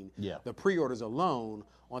 2018. Yeah. The pre-orders alone,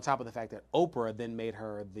 on top of the fact that Oprah then made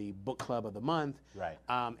her the book club of the month, right?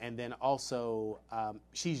 And then also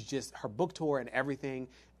she's just her book tour and everything.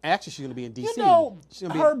 Actually, she's going to be in D.C. She's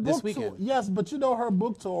going to be this weekend. Yes, but her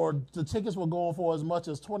book tour, the tickets were going for as much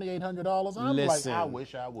as $2,800. I'm like, I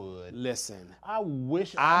wish I would. Listen. I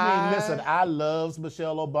wish. Listen, I love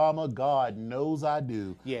Michelle Obama. God knows I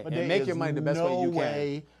do. Yeah, but and make your money the best way you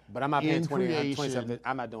can. But I'm not paying $27.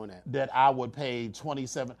 I'm not doing that. That I would pay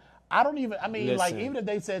 $27. I don't even. Listen. Even if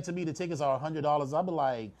they said to me the tickets are $100, I'd be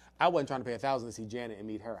like, I wasn't trying to pay $1,000 to see Janet and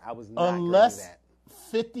meet her. I was not unless going to do that.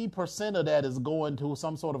 50% of that is going to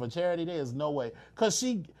some sort of a charity. There is no way. Because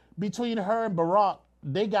between her and Barack,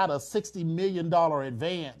 they got a $60 million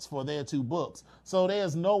advance for their 2 books. So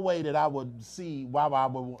there's no way that I would see why I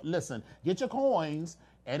would. Listen, get your coins,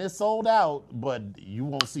 and it's sold out, but you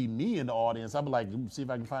won't see me in the audience. I'll be like, see if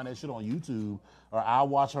I can find that shit on YouTube, or I'll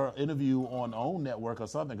watch her interview on OWN Network or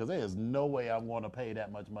something, because there is no way I'm going to pay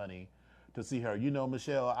that much money to see her.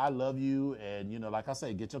 Michelle, I love you, and like I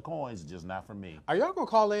say, get your coins, just not for me. Are y'all gonna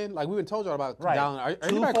call in? Like we've been told y'all about right. Are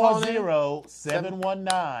anybody calling in?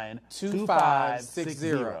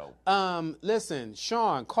 240-719-2560. Listen,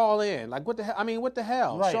 Sean, call in. Like what the hell? What the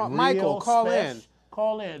hell? Right. Sean, Michael, call in.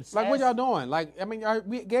 Call in. Like what y'all doing? Like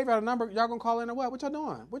we gave y'all a number. Y'all gonna call in or what? What y'all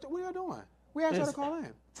doing? What y'all doing? We asked y'all to call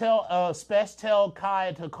in. Tell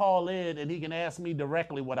Kai to call in, and he can ask me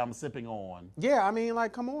directly what I'm sipping on. Yeah,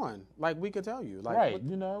 come on. Like, we could tell you. Like, right,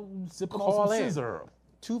 sipping on some scissor.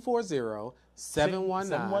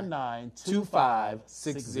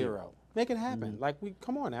 240-719-2560. Make it happen. Mm-hmm. Like,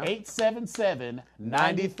 come on now.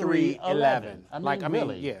 877-9311.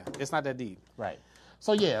 Really? Yeah, it's not that deep. Right.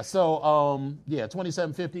 So yeah,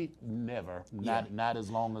 2750, never, not as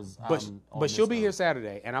long as. But she'll be here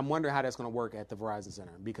Saturday, and I'm wondering how that's going to work at the Verizon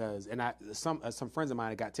Center because some friends of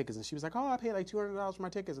mine got tickets, and she was like, "Oh, I paid like $200 for my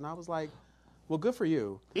tickets," and I was like, "Well, good for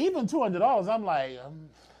you." Even $200, I'm like,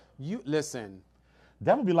 you listen.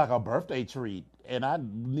 That would be like a birthday treat, and I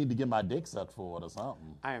need to get my dick sucked for it or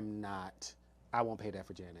something. I won't pay that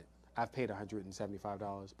for Janet. I've paid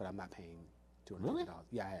 $175, but I'm not paying $200. Really?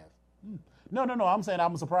 Yeah, I have. No. I'm saying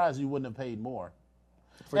I'm surprised you wouldn't have paid more.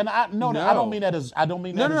 I don't mean that as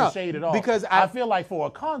a shade at all. Because I feel like for a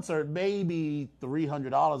concert, maybe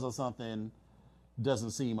 $300 or something doesn't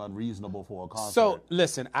seem unreasonable for a concert. So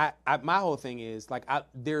listen, my whole thing is like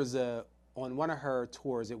there's on one of her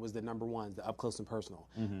tours, it was the number one, the Up Close and Personal.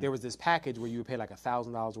 Mm-hmm. There was this package where you would pay like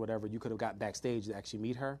 $1,000 or whatever. You could have got backstage to actually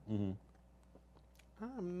meet her. Mm-hmm.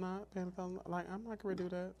 I'm not paying $1,000. Like, I'm not going to do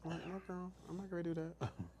that. Like, no, girl, I'm not going to do that.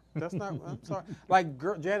 That's not, I'm sorry. Like,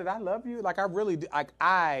 girl, Janet, I love you. Like, I really do. Like,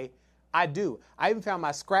 I do. I even found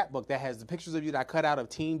my scrapbook that has the pictures of you that I cut out of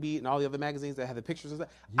Teen Beat and all the other magazines that have the pictures of that.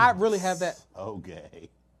 I really have that. Okay.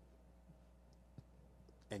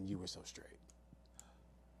 And you were so straight.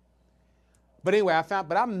 But anyway,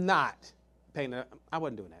 but I'm not paying I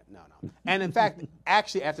wasn't doing that. No. And in fact,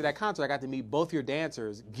 actually, after that concert, I got to meet both your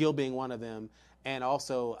dancers, Gil being one of them, and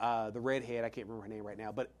also the redhead. I can't remember her name right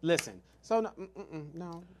now. But listen, so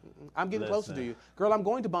no. I'm getting closer to you. Girl, I'm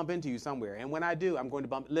going to bump into you somewhere. And when I do, I'm going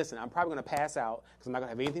to listen, I'm probably going to pass out because I'm not going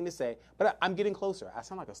to have anything to say. But I'm getting closer. I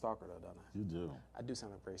sound like a stalker, though, don't I? You do. I do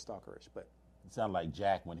sound like very stalkerish, but. You sound like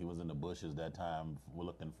Jack when he was in the bushes that time. We're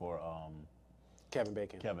looking for Kevin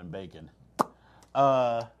Bacon.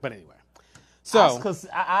 But anyway. So, because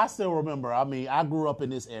I still remember, I mean, I grew up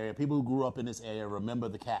in this area. People who grew up in this area remember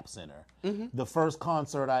the Cap Center. Mm-hmm. The first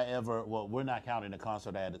concert well, we're not counting the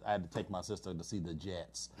concert. I had to take my sister to see the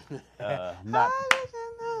Jets. I found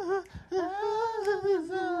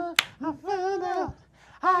out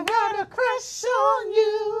I got a crush on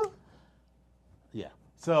you. Yeah.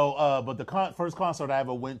 So, but the first concert I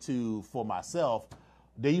ever went to for myself,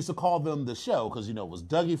 they used to call them the Show because, it was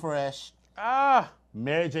Dougie Fresh.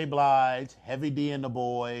 Mary J. Blige, Heavy D and the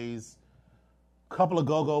Boys, couple of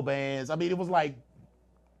go-go bands. I mean, it was like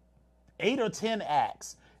 8 or 10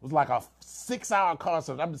 acts. It was like a 6-hour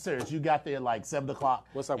concert. I'm serious. You got there like 7 o'clock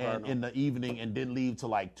in the evening and didn't leave till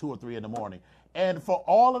like 2 or 3 in the morning. And for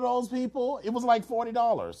all of those people, it was like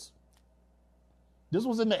 $40. This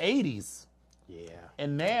was in the 80s. Yeah.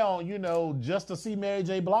 And now, just to see Mary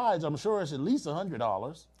J. Blige, I'm sure it's at least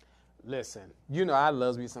 $100. Listen, I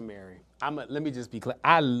loves me some Mary. Let me just be clear.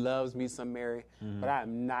 I loves me some Mary, but I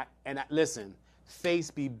am not. And listen,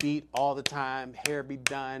 face be beat all the time, hair be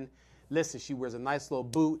done. Listen, she wears a nice little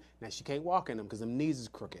boot. Now she can't walk in them because them knees is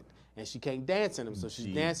crooked, and she can't dance in them. So she's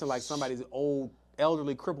dancing like somebody's old,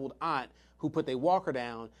 elderly, crippled aunt who put their walker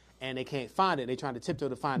down and they can't find it. They trying to tiptoe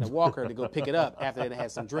to find the walker to go pick it up after they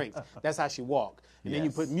had some drinks. That's how she walk. And then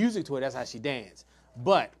you put music to it. That's how she dance.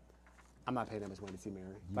 But I'm not paying that much money to see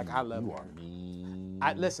Mary. Like, I love Mary.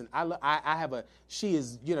 I have she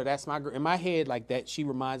is, that's my girl. In my head, like that, she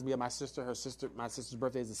reminds me of my sister. My sister's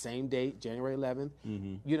birthday is the same date, January 11th.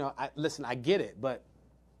 Mm-hmm. I get it, but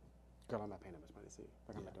girl, I'm not paying that much money to see.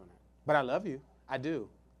 Like, I'm not doing that. But I love you. I do.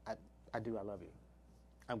 I do. I love you.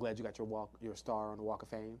 I'm glad you got your star on the Walk of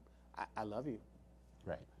Fame. I love you.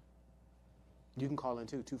 Right. You can call in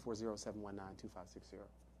too, 240-719-2560.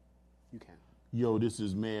 You can. Yo, this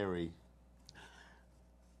is Mary.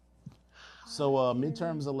 So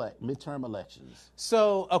midterm elections.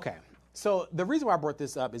 So, okay. So the reason why I brought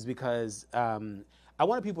this up is because I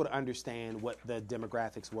wanted people to understand what the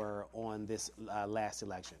demographics were on this last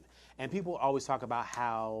election. And people always talk about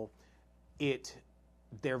how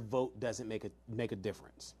their vote doesn't make a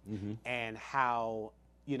difference. Mm-hmm. And how,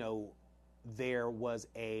 there was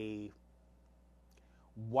a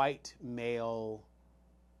white male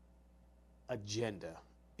agenda,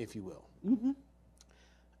 if you will. Mm-hmm.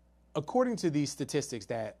 According to these statistics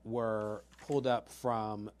that were pulled up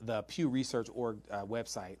from the Pew Research Org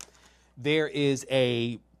website, there was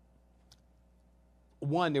a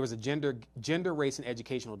gender, race, and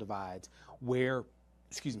educational divides where,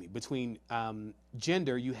 between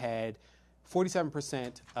gender, you had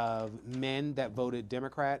 47% of men that voted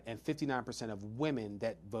Democrat and 59% of women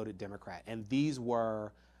that voted Democrat. And these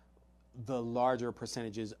were the larger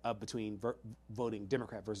percentages of between voting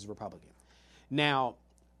Democrat versus Republican. Now,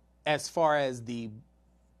 as far as the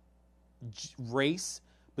race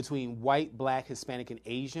between white, black, Hispanic, and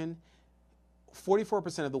Asian,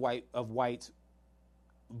 44% of whites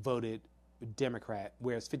voted Democrat,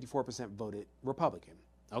 whereas 54% voted Republican.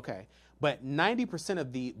 Okay, but 90%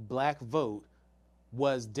 of the black vote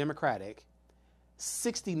was Democratic,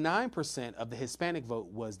 69% of the Hispanic vote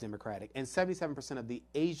was Democratic, and 77% of the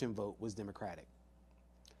Asian vote was Democratic.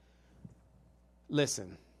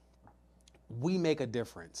 Listen, we make a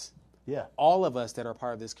difference. Yeah. All of us that are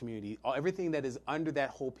part of this community, everything that is under that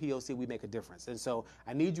whole POC, we make a difference. And so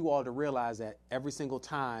I need you all to realize that every single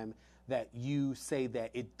time that you say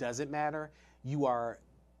that it doesn't matter, you are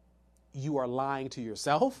lying to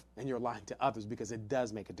yourself and you're lying to others, because it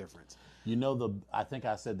does make a difference. You know, I think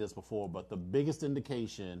I said this before, but the biggest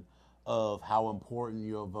indication of how important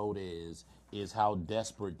your vote is how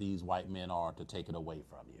desperate these white men are to take it away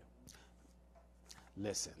from you.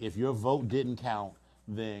 Listen. If your vote didn't count,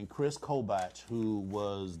 then Chris Kobach, who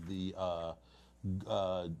was the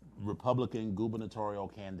Republican gubernatorial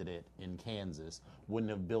candidate in Kansas, wouldn't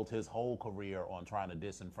have built his whole career on trying to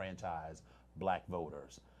disenfranchise black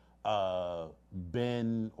voters.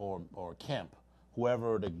 Ben or Kemp,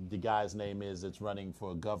 whoever the guy's name is that's running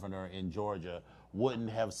for governor in Georgia, wouldn't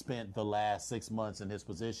have spent the last 6 months in his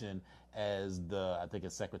position as I think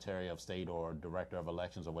it's Secretary of State or Director of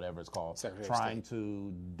Elections or whatever it's called, trying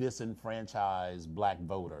to disenfranchise black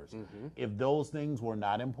voters. Mm-hmm. If those things were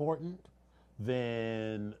not important,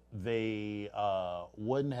 then they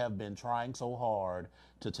wouldn't have been trying so hard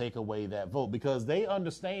to take away that vote, because they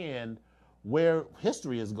understand where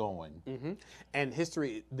history is going. Mm-hmm. And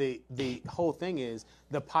history, the whole thing is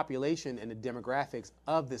the population and the demographics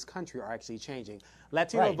of this country are actually changing.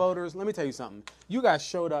 Latino voters, let me tell you something. You guys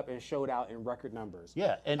showed up and showed out in record numbers.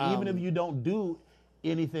 Yeah, and even if you don't do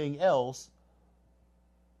anything else,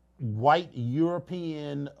 white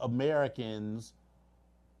European Americans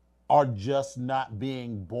are just not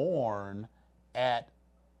being born at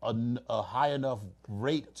a high enough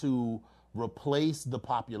rate to replace the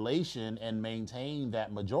population and maintain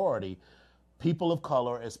that majority. People of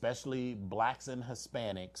color, especially blacks and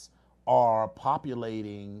Hispanics, are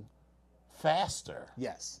populating faster.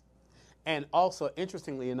 Yes. And also,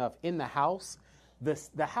 interestingly enough, in the House,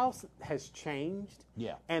 the House has changed.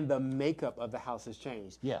 Yeah. And the makeup of the House has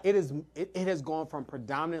changed. Yeah. It has gone from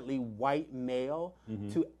predominantly white male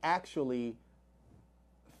to actually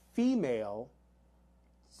female.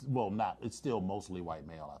 Well, it's still mostly white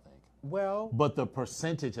male, I think. Well, but the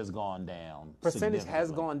percentage has gone down. Percentage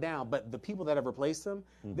has gone down, but the people that have replaced them,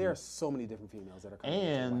 there are so many different females that are coming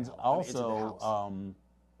and into also,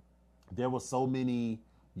 there were so many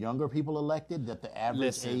younger people elected that the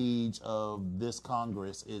average age of this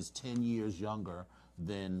Congress is 10 years younger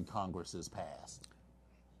than Congress's past,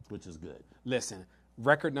 which is good. Listen,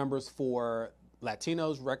 record numbers for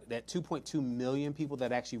Latinos, that 2.2 million people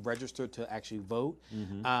that actually registered to actually vote.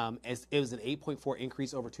 Mm-hmm. It was an 8.4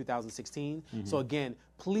 increase over 2016. Mm-hmm. So again,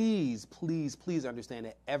 please, please, please understand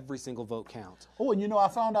that every single vote counts. Oh, and I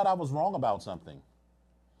found out I was wrong about something.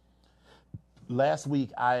 Last week,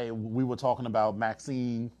 we were talking about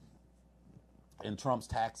Maxine and Trump's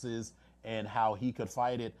taxes and how he could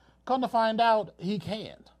fight it. Come to find out, he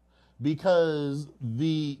can't, because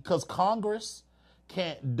Congress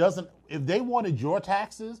doesn't. If they wanted your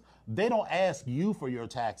taxes, they don't ask you for your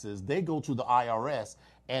taxes. They go to the IRS,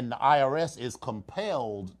 and the IRS is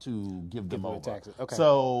compelled to give them over. Taxes. Okay.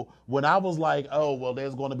 So when I was like, oh, well,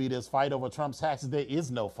 there's going to be this fight over Trump's taxes, there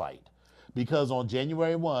is no fight. Because on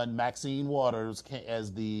January 1, Maxine Waters,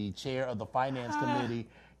 as the chair of the Finance Committee,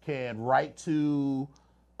 can write to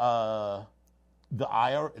the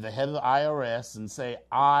head of the IRS and say,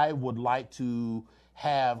 I would like to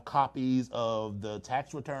have copies of the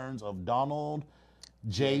tax returns of Donald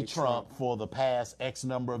J. Trump for the past X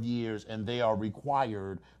number of years, and they are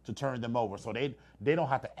required to turn them over. So they don't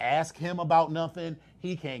have to ask him about nothing.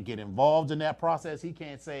 He can't get involved in that process. He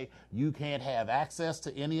can't say, you can't have access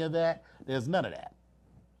to any of that. There's none of that.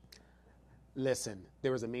 Listen,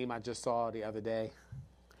 there was a meme I just saw the other day.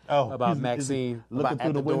 Oh, about Maxine looking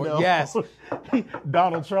through the window. Yes,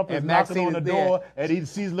 Donald Trump is knocking on the door, and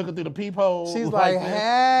she's looking through the peephole. She's like,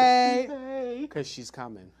 "Hey," because she's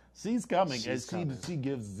coming. She's coming, and she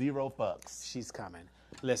gives zero fucks. She's coming.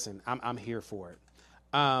 Listen, I'm here for it.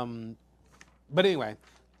 But anyway,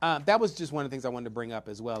 that was just one of the things I wanted to bring up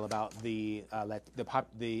as well about the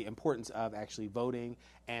importance of actually voting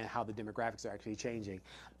and how the demographics are actually changing.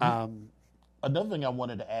 Another thing I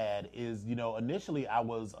wanted to add is, initially I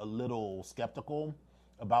was a little skeptical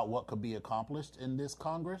about what could be accomplished in this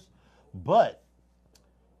Congress, but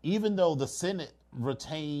even though the Senate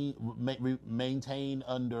maintain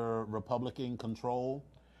under Republican control,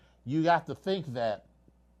 you got to think that,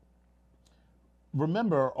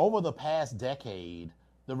 remember, over the past decade,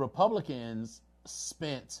 the Republicans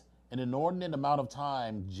spent an inordinate amount of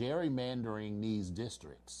time gerrymandering these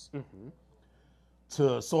districts. Mm-hmm.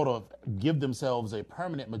 to sort of give themselves a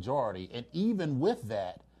permanent majority. And even with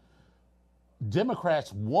that,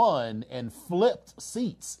 Democrats won and flipped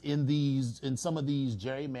seats in some of these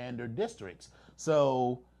gerrymandered districts.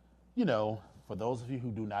 So, for those of you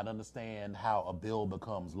who do not understand how a bill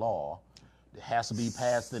becomes law, it has to be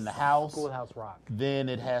passed in the House. Schoolhouse Rock. Then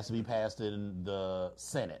it has to be passed in the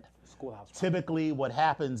Senate. Schoolhouse Rock. Typically, what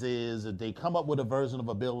happens is that they come up with a version of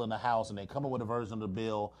a bill in the House and they come up with a version of the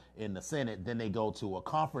bill in the Senate. Then they go to a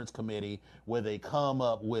conference committee where they come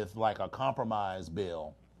up with like a compromise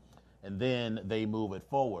bill. And then they move it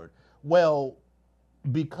forward. Well,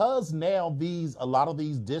 because now a lot of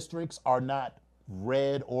these districts are not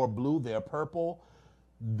red or blue, they're purple,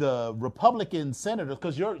 the Republican senators,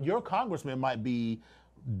 because your congressman might be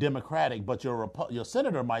Democratic, but your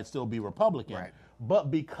senator might still be Republican. Right. But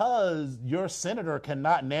because your senator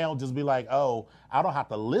cannot now just be like, oh, I don't have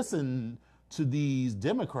to listen to these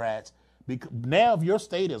Democrats, because now if your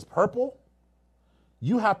state is purple,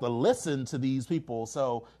 you have to listen to these people.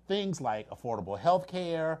 So things like affordable health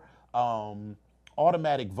care,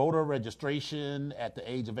 automatic voter registration at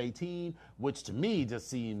the age of 18, which to me just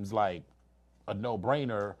seems like a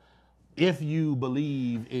no-brainer if you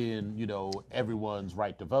believe in, everyone's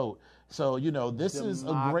right to vote. So, this is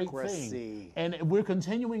a great thing. And we're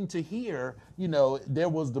continuing to hear, there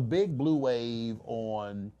was the big blue wave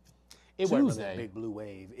on Tuesday. It wasn't a big blue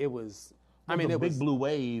wave. It was... the big blue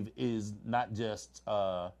wave is not just,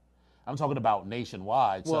 I'm talking about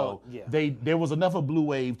nationwide. Well, so there was enough of blue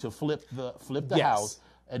wave to flip the Yes. House.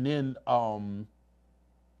 And then,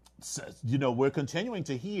 we're continuing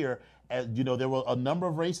to hear, there were a number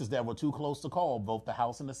of races that were too close to call, both the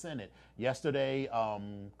House and the Senate. Yesterday,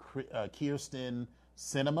 Kirsten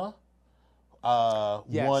Sinema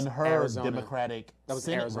won her Arizona. Democratic That was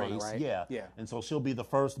Senate Arizona, race. right? Yeah. And so she'll be the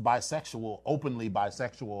first openly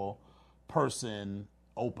bisexual person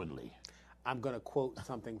openly. I'm going to quote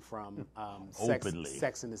something from Openly.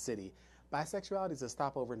 Sex and the City. Bisexuality is a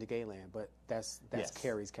stopover into gayland, but that's Yes.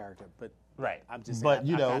 Carrie's character. But Right. I'm just but,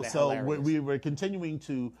 saying, I find that so hilarious. we were continuing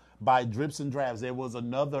to, by drips and drabs, there was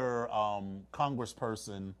another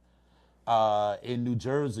congressperson in New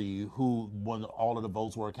Jersey who, when all of the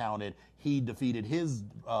votes were counted, he defeated his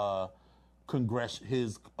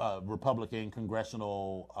Republican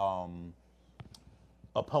congressional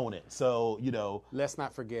opponent. So, let's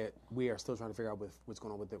not forget, we are still trying to figure out what's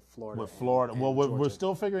going on with the Florida. We're Georgia.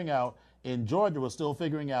 still figuring out, in Georgia, we're still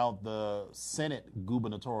figuring out the Senate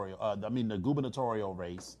gubernatorial, the gubernatorial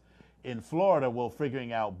race. In Florida, we're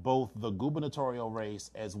figuring out both the gubernatorial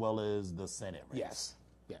race as well as the Senate race.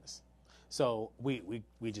 Yes. So we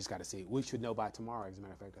just got to see. We should know by tomorrow. As a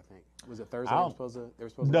matter of fact, I think was it Thursday? They were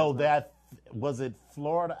supposed to. No, was it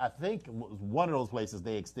Florida. I think it was one of those places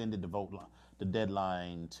they extended the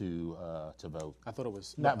deadline to vote. I thought it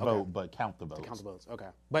was not vote, but count the votes. To count the votes. Okay,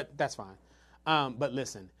 but that's fine. But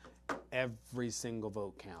listen, every single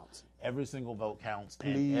vote counts. Every single vote counts.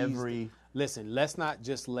 Please, and listen. Let's not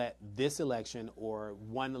just let this election or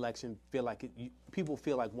one election feel like people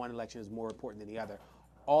feel like one election is more important than the other.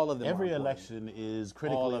 All of them. Every are important. election is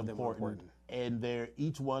critically All of them are important. And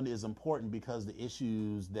each one is important because the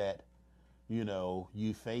issues that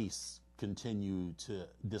you face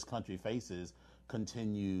this country faces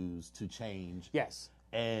continues to change. Yes.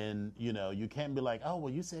 And you can't be like, oh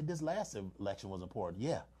well, you said this last election was important.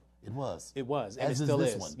 Yeah, it was. It was, and as it is still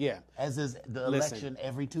this is. one. Yeah. As is the election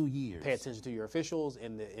every 2 years. Pay attention to your officials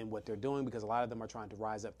and what they're doing, because a lot of them are trying to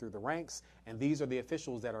rise up through the ranks, and these are the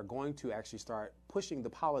officials that are going to actually start pushing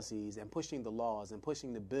the policies and pushing the laws and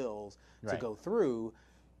pushing the bills to go through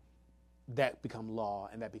that become law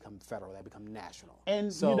and that become federal, that become national.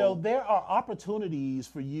 And so, there are opportunities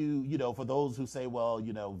for you, for those who say, well,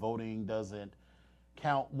 voting doesn't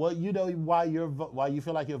count. Well, why you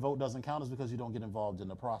feel like your vote doesn't count is because you don't get involved in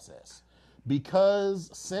the process. Because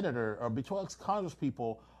because Congress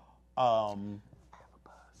people, I have a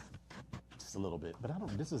buzz, just a little bit, but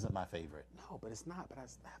this isn't my favorite. No, but it's not. But I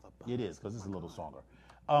have a buzz. It is because it's a little stronger.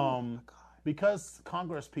 Oh my God. Because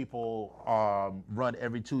Congress people run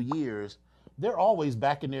every 2 years, they're always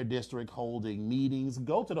back in their district holding meetings.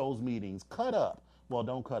 Go to those meetings. Cut up. Well,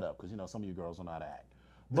 don't cut up because some of you girls don't know how to act.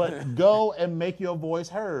 But go and make your voice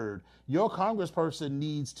heard. Your congressperson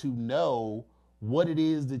needs to know what it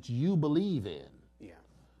is that you believe in. Yeah.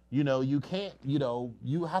 You can't,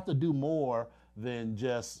 you have to do more than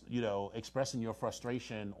just, expressing your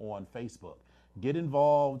frustration on Facebook. Get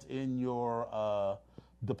involved in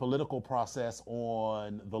the political process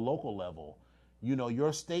on the local level.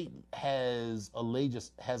 Your state has a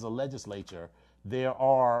legislature. There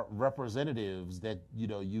are representatives that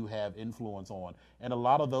you have influence on, and a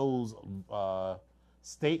lot of those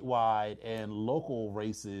statewide and local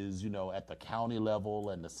races, at the county level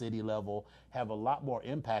and the city level have a lot more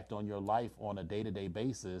impact on your life on a day-to-day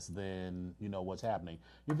basis than, what's happening.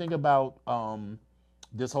 You think about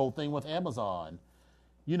this whole thing with Amazon.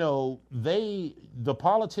 The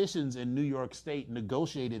politicians in New York State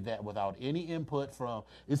negotiated that without any input from,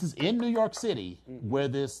 this is in New York City where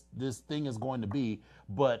this thing is going to be,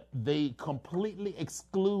 but they completely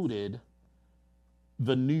excluded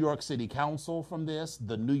the New York City Council from this,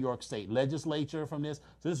 the New York State Legislature from this.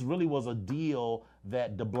 So this really was a deal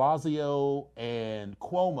that de Blasio and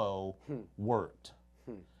Cuomo worked.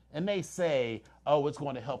 And they say, oh, it's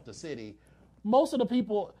going to help the city. Most of the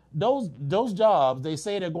people, those jobs, they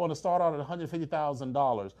say they're going to start out at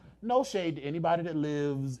 $150,000. No shade to anybody that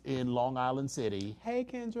lives in Long Island City. Hey,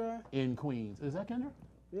 Kendra. In Queens. Is that Kendra?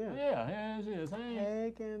 Yeah. Yeah, she is.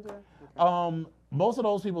 Hey, Kendra. Okay. Most of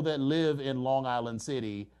those people that live in Long Island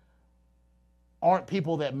City aren't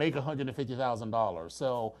people that make $150,000.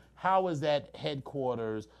 So how is that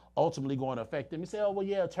headquarters ultimately going to affect them? You say, oh, well,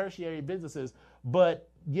 yeah, tertiary businesses. But,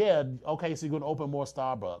 yeah, okay, so you're going to open more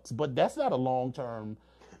Starbucks. But that's not a long-term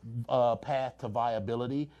path to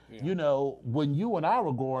viability. Yeah. When you and I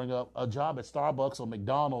were growing up, a job at Starbucks or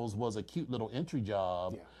McDonald's was a cute little entry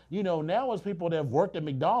job. Yeah. Now it's people that have worked at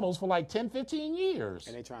McDonald's for like 10, 15 years.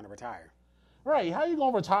 And they're trying to retire. Right. How you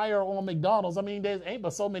going to retire on McDonald's? I mean, there ain't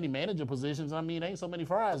but so many manager positions. I mean, ain't so many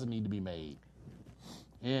fries that need to be made.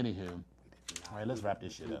 Anywho. All right, let's wrap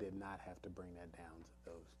this shit up. We did not have to bring that down to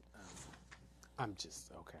those. I'm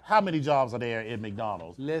just, okay. How many jobs are there in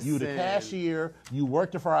McDonald's? Listen. You the cashier, you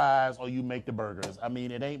work the fries, or you make the burgers. I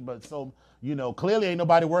mean, it ain't but so, clearly ain't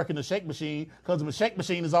nobody working the shake machine because the shake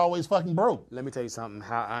machine is always fucking broke. Let me tell you something,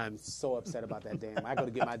 how I'm so upset about that damn. I go to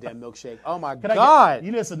get my damn milkshake. Oh, my God.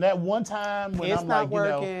 Listen, that one time when it's I'm not like,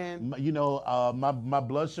 working. My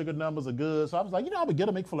blood sugar numbers are good. So I was like, I'm going to get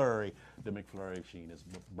a McFlurry. The McFlurry machine is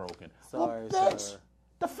broken. Sorry, bitch, sir.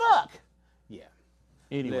 The fuck? Yeah.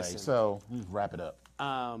 Anyway, Listen. so let's wrap it up.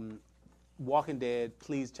 Walking Dead,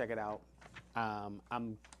 please check it out.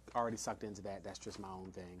 I'm already sucked into that. That's just my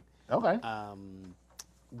own thing. Okay.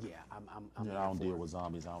 Yeah, I'm I don't deal with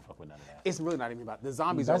zombies. I don't fuck with none of that. It's really not even about the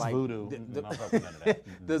zombies. That's are like voodoo. I don't fuck with none of that.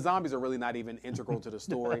 The zombies are really not even integral to the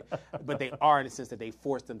story, but they are in the sense that they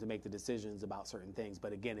force them to make the decisions about certain things.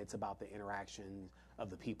 But again, it's about the interaction of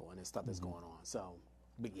the people and the stuff that's going on. So,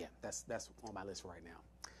 but yeah, that's on my list for right now.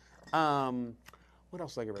 What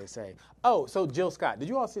else was I going to say? Oh, so Jill Scott. Did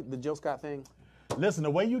you all see the Jill Scott thing? Listen, the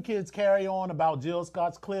way you kids carry on about Jill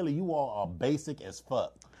Scott's, clearly you all are basic as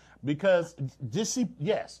fuck. Because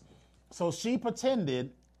so she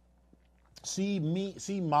pretended, she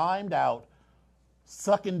mimed out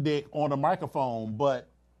sucking dick on a microphone, but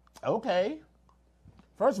okay.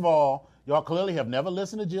 First of all, y'all clearly have never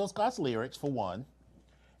listened to Jill Scott's lyrics, for one.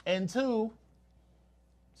 And two,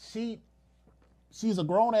 she's a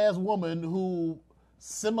grown-ass woman who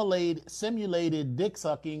simulated dick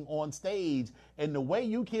sucking on stage, and the way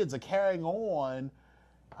you kids are carrying on,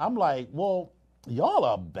 I'm like, well, y'all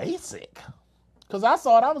are basic. Because I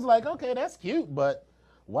saw it, I was like, okay, that's cute, but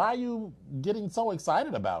why are you getting so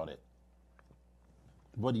excited about it?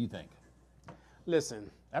 What do you think? Listen.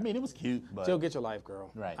 I mean, it was cute, but Jill, get your life, girl.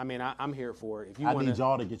 Right. I mean, I'm here for it. If you I need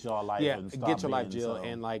y'all to get your life. Yeah, and stop get your life, being Jill, so.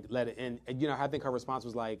 and like let it. And I think her response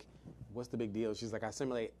was like, "What's the big deal?" She's like, "I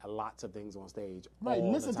simulate lots of things on stage." Right.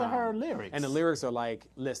 All Listen the to time. her lyrics. And the lyrics are like,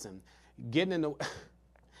 "Listen, getting in the."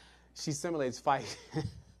 She simulates fight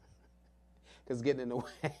because getting in the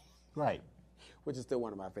way. Right. Which is still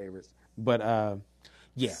one of my favorites. But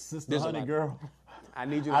yeah, Sister Honey Girl. I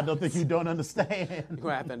need you. I don't think you don't understand. You're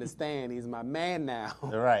gonna have to understand. He's my man now.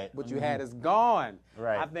 Right. What you had is gone.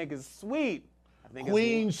 Right. I think it's sweet. I think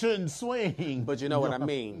Queen it's, shouldn't swing. but you know what I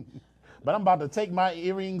mean. But I'm about to take my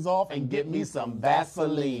earrings off and get me some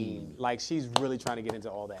Vaseline. Like she's really trying to get into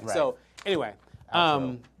all that. Right. So anyway,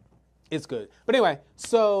 it's good. But anyway,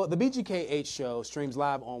 so the BGKH show streams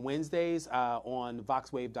live on Wednesdays on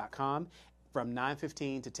voxwave.com from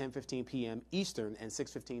 9:15 to 10:15 p.m. Eastern and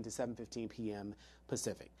 6:15 to 7:15 p.m.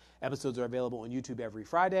 Pacific. Episodes are available on YouTube every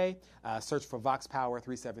Friday. Search for Vox Power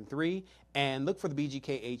 373 and look for the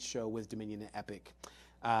BGKH show with Dominion and Epic.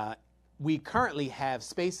 We currently have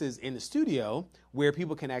spaces in the studio where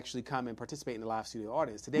people can actually come and participate in the live studio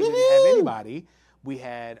audience. Today we didn't have anybody. We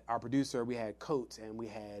had our producer, we had coats, and we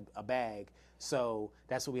had a bag. So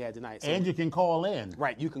that's what we had tonight. So, And you can call in.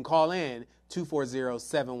 right, you can call in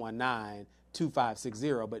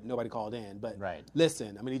 240-719-2560, but nobody called in. But Right. listen,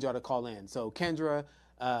 I'm going to need y'all to call in. So Kendra,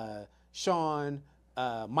 Sean,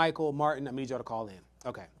 Michael, Martin, I'm going to need y'all to call in.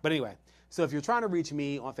 Okay. But anyway, So if you're trying to reach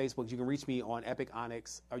me on Facebook, you can reach me on Epic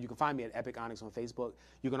Onyx, or you can find me at Epic Onyx on Facebook.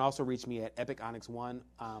 You can also reach me at Epic Onyx1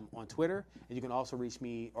 on Twitter, and you can also reach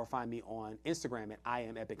me or find me on Instagram at I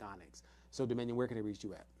am Epic Onyx. So Dominion, where can they reach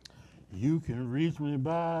you at? You can reach me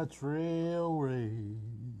by trailways.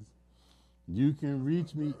 You can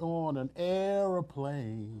reach me on an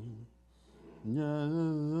airplane.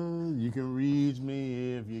 You can reach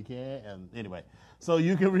me if you can. Anyway, so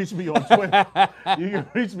you can reach me on Twitter. You can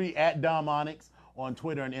reach me at Dom Onyx on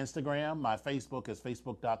Twitter and Instagram. My Facebook is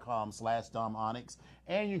facebook.com/Dom Onyx.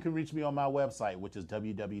 And you can reach me on my website, which is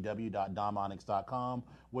www.domonyx.com,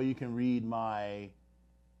 where you can read my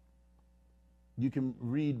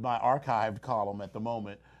archived column at the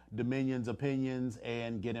moment, Dominion's Opinions,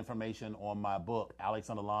 and get information on my book, Alex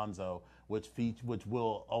and Alonzo, which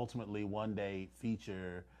will ultimately one day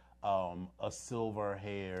feature a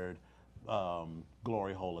silver-haired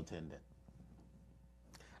glory hole attendant.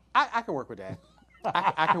 I can work with that.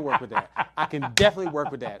 I can work with that. I can definitely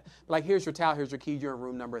work with that. Like, here's your towel, here's your key, you're in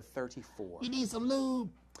room number 34. You need some lube.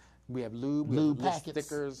 We have lube, we have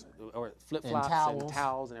stickers, or flip-flops, and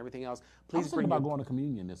towels, and everything else. Please bring about going to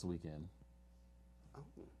communion this weekend.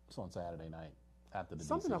 It's on Saturday night after the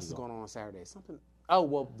something DC else is going on Saturday. Something. Oh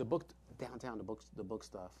well, the book downtown, the book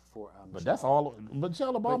stuff for. But that's all. But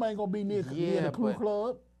Michelle Obama ain't gonna be near the crew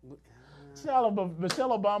club. Michelle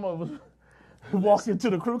Obama was walked into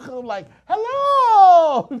the crew club like,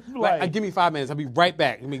 "Hello." Give me 5 minutes. I'll be right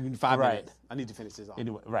back. Give me 5 minutes. I need to finish this off.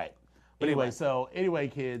 Anyway, right. But anyway,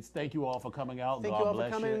 kids, thank you all for coming out. God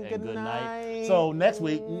bless you and good night. So next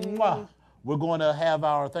week, we're going to have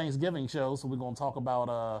our Thanksgiving show. So we're going to talk about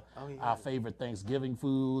our favorite Thanksgiving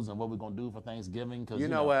foods and what we're going to do for Thanksgiving. Because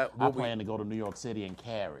what? I plan to go to New York City and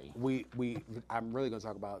carry. I'm really going to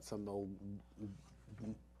talk about some old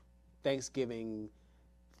Thanksgiving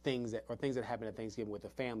things that happened at Thanksgiving with the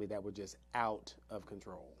family that were just out of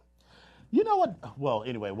control. You know what? Well,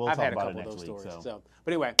 anyway, we'll talk about it next week. But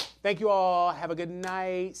anyway, thank you all. Have a good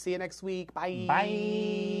night. See you next week. Bye.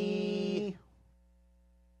 Bye.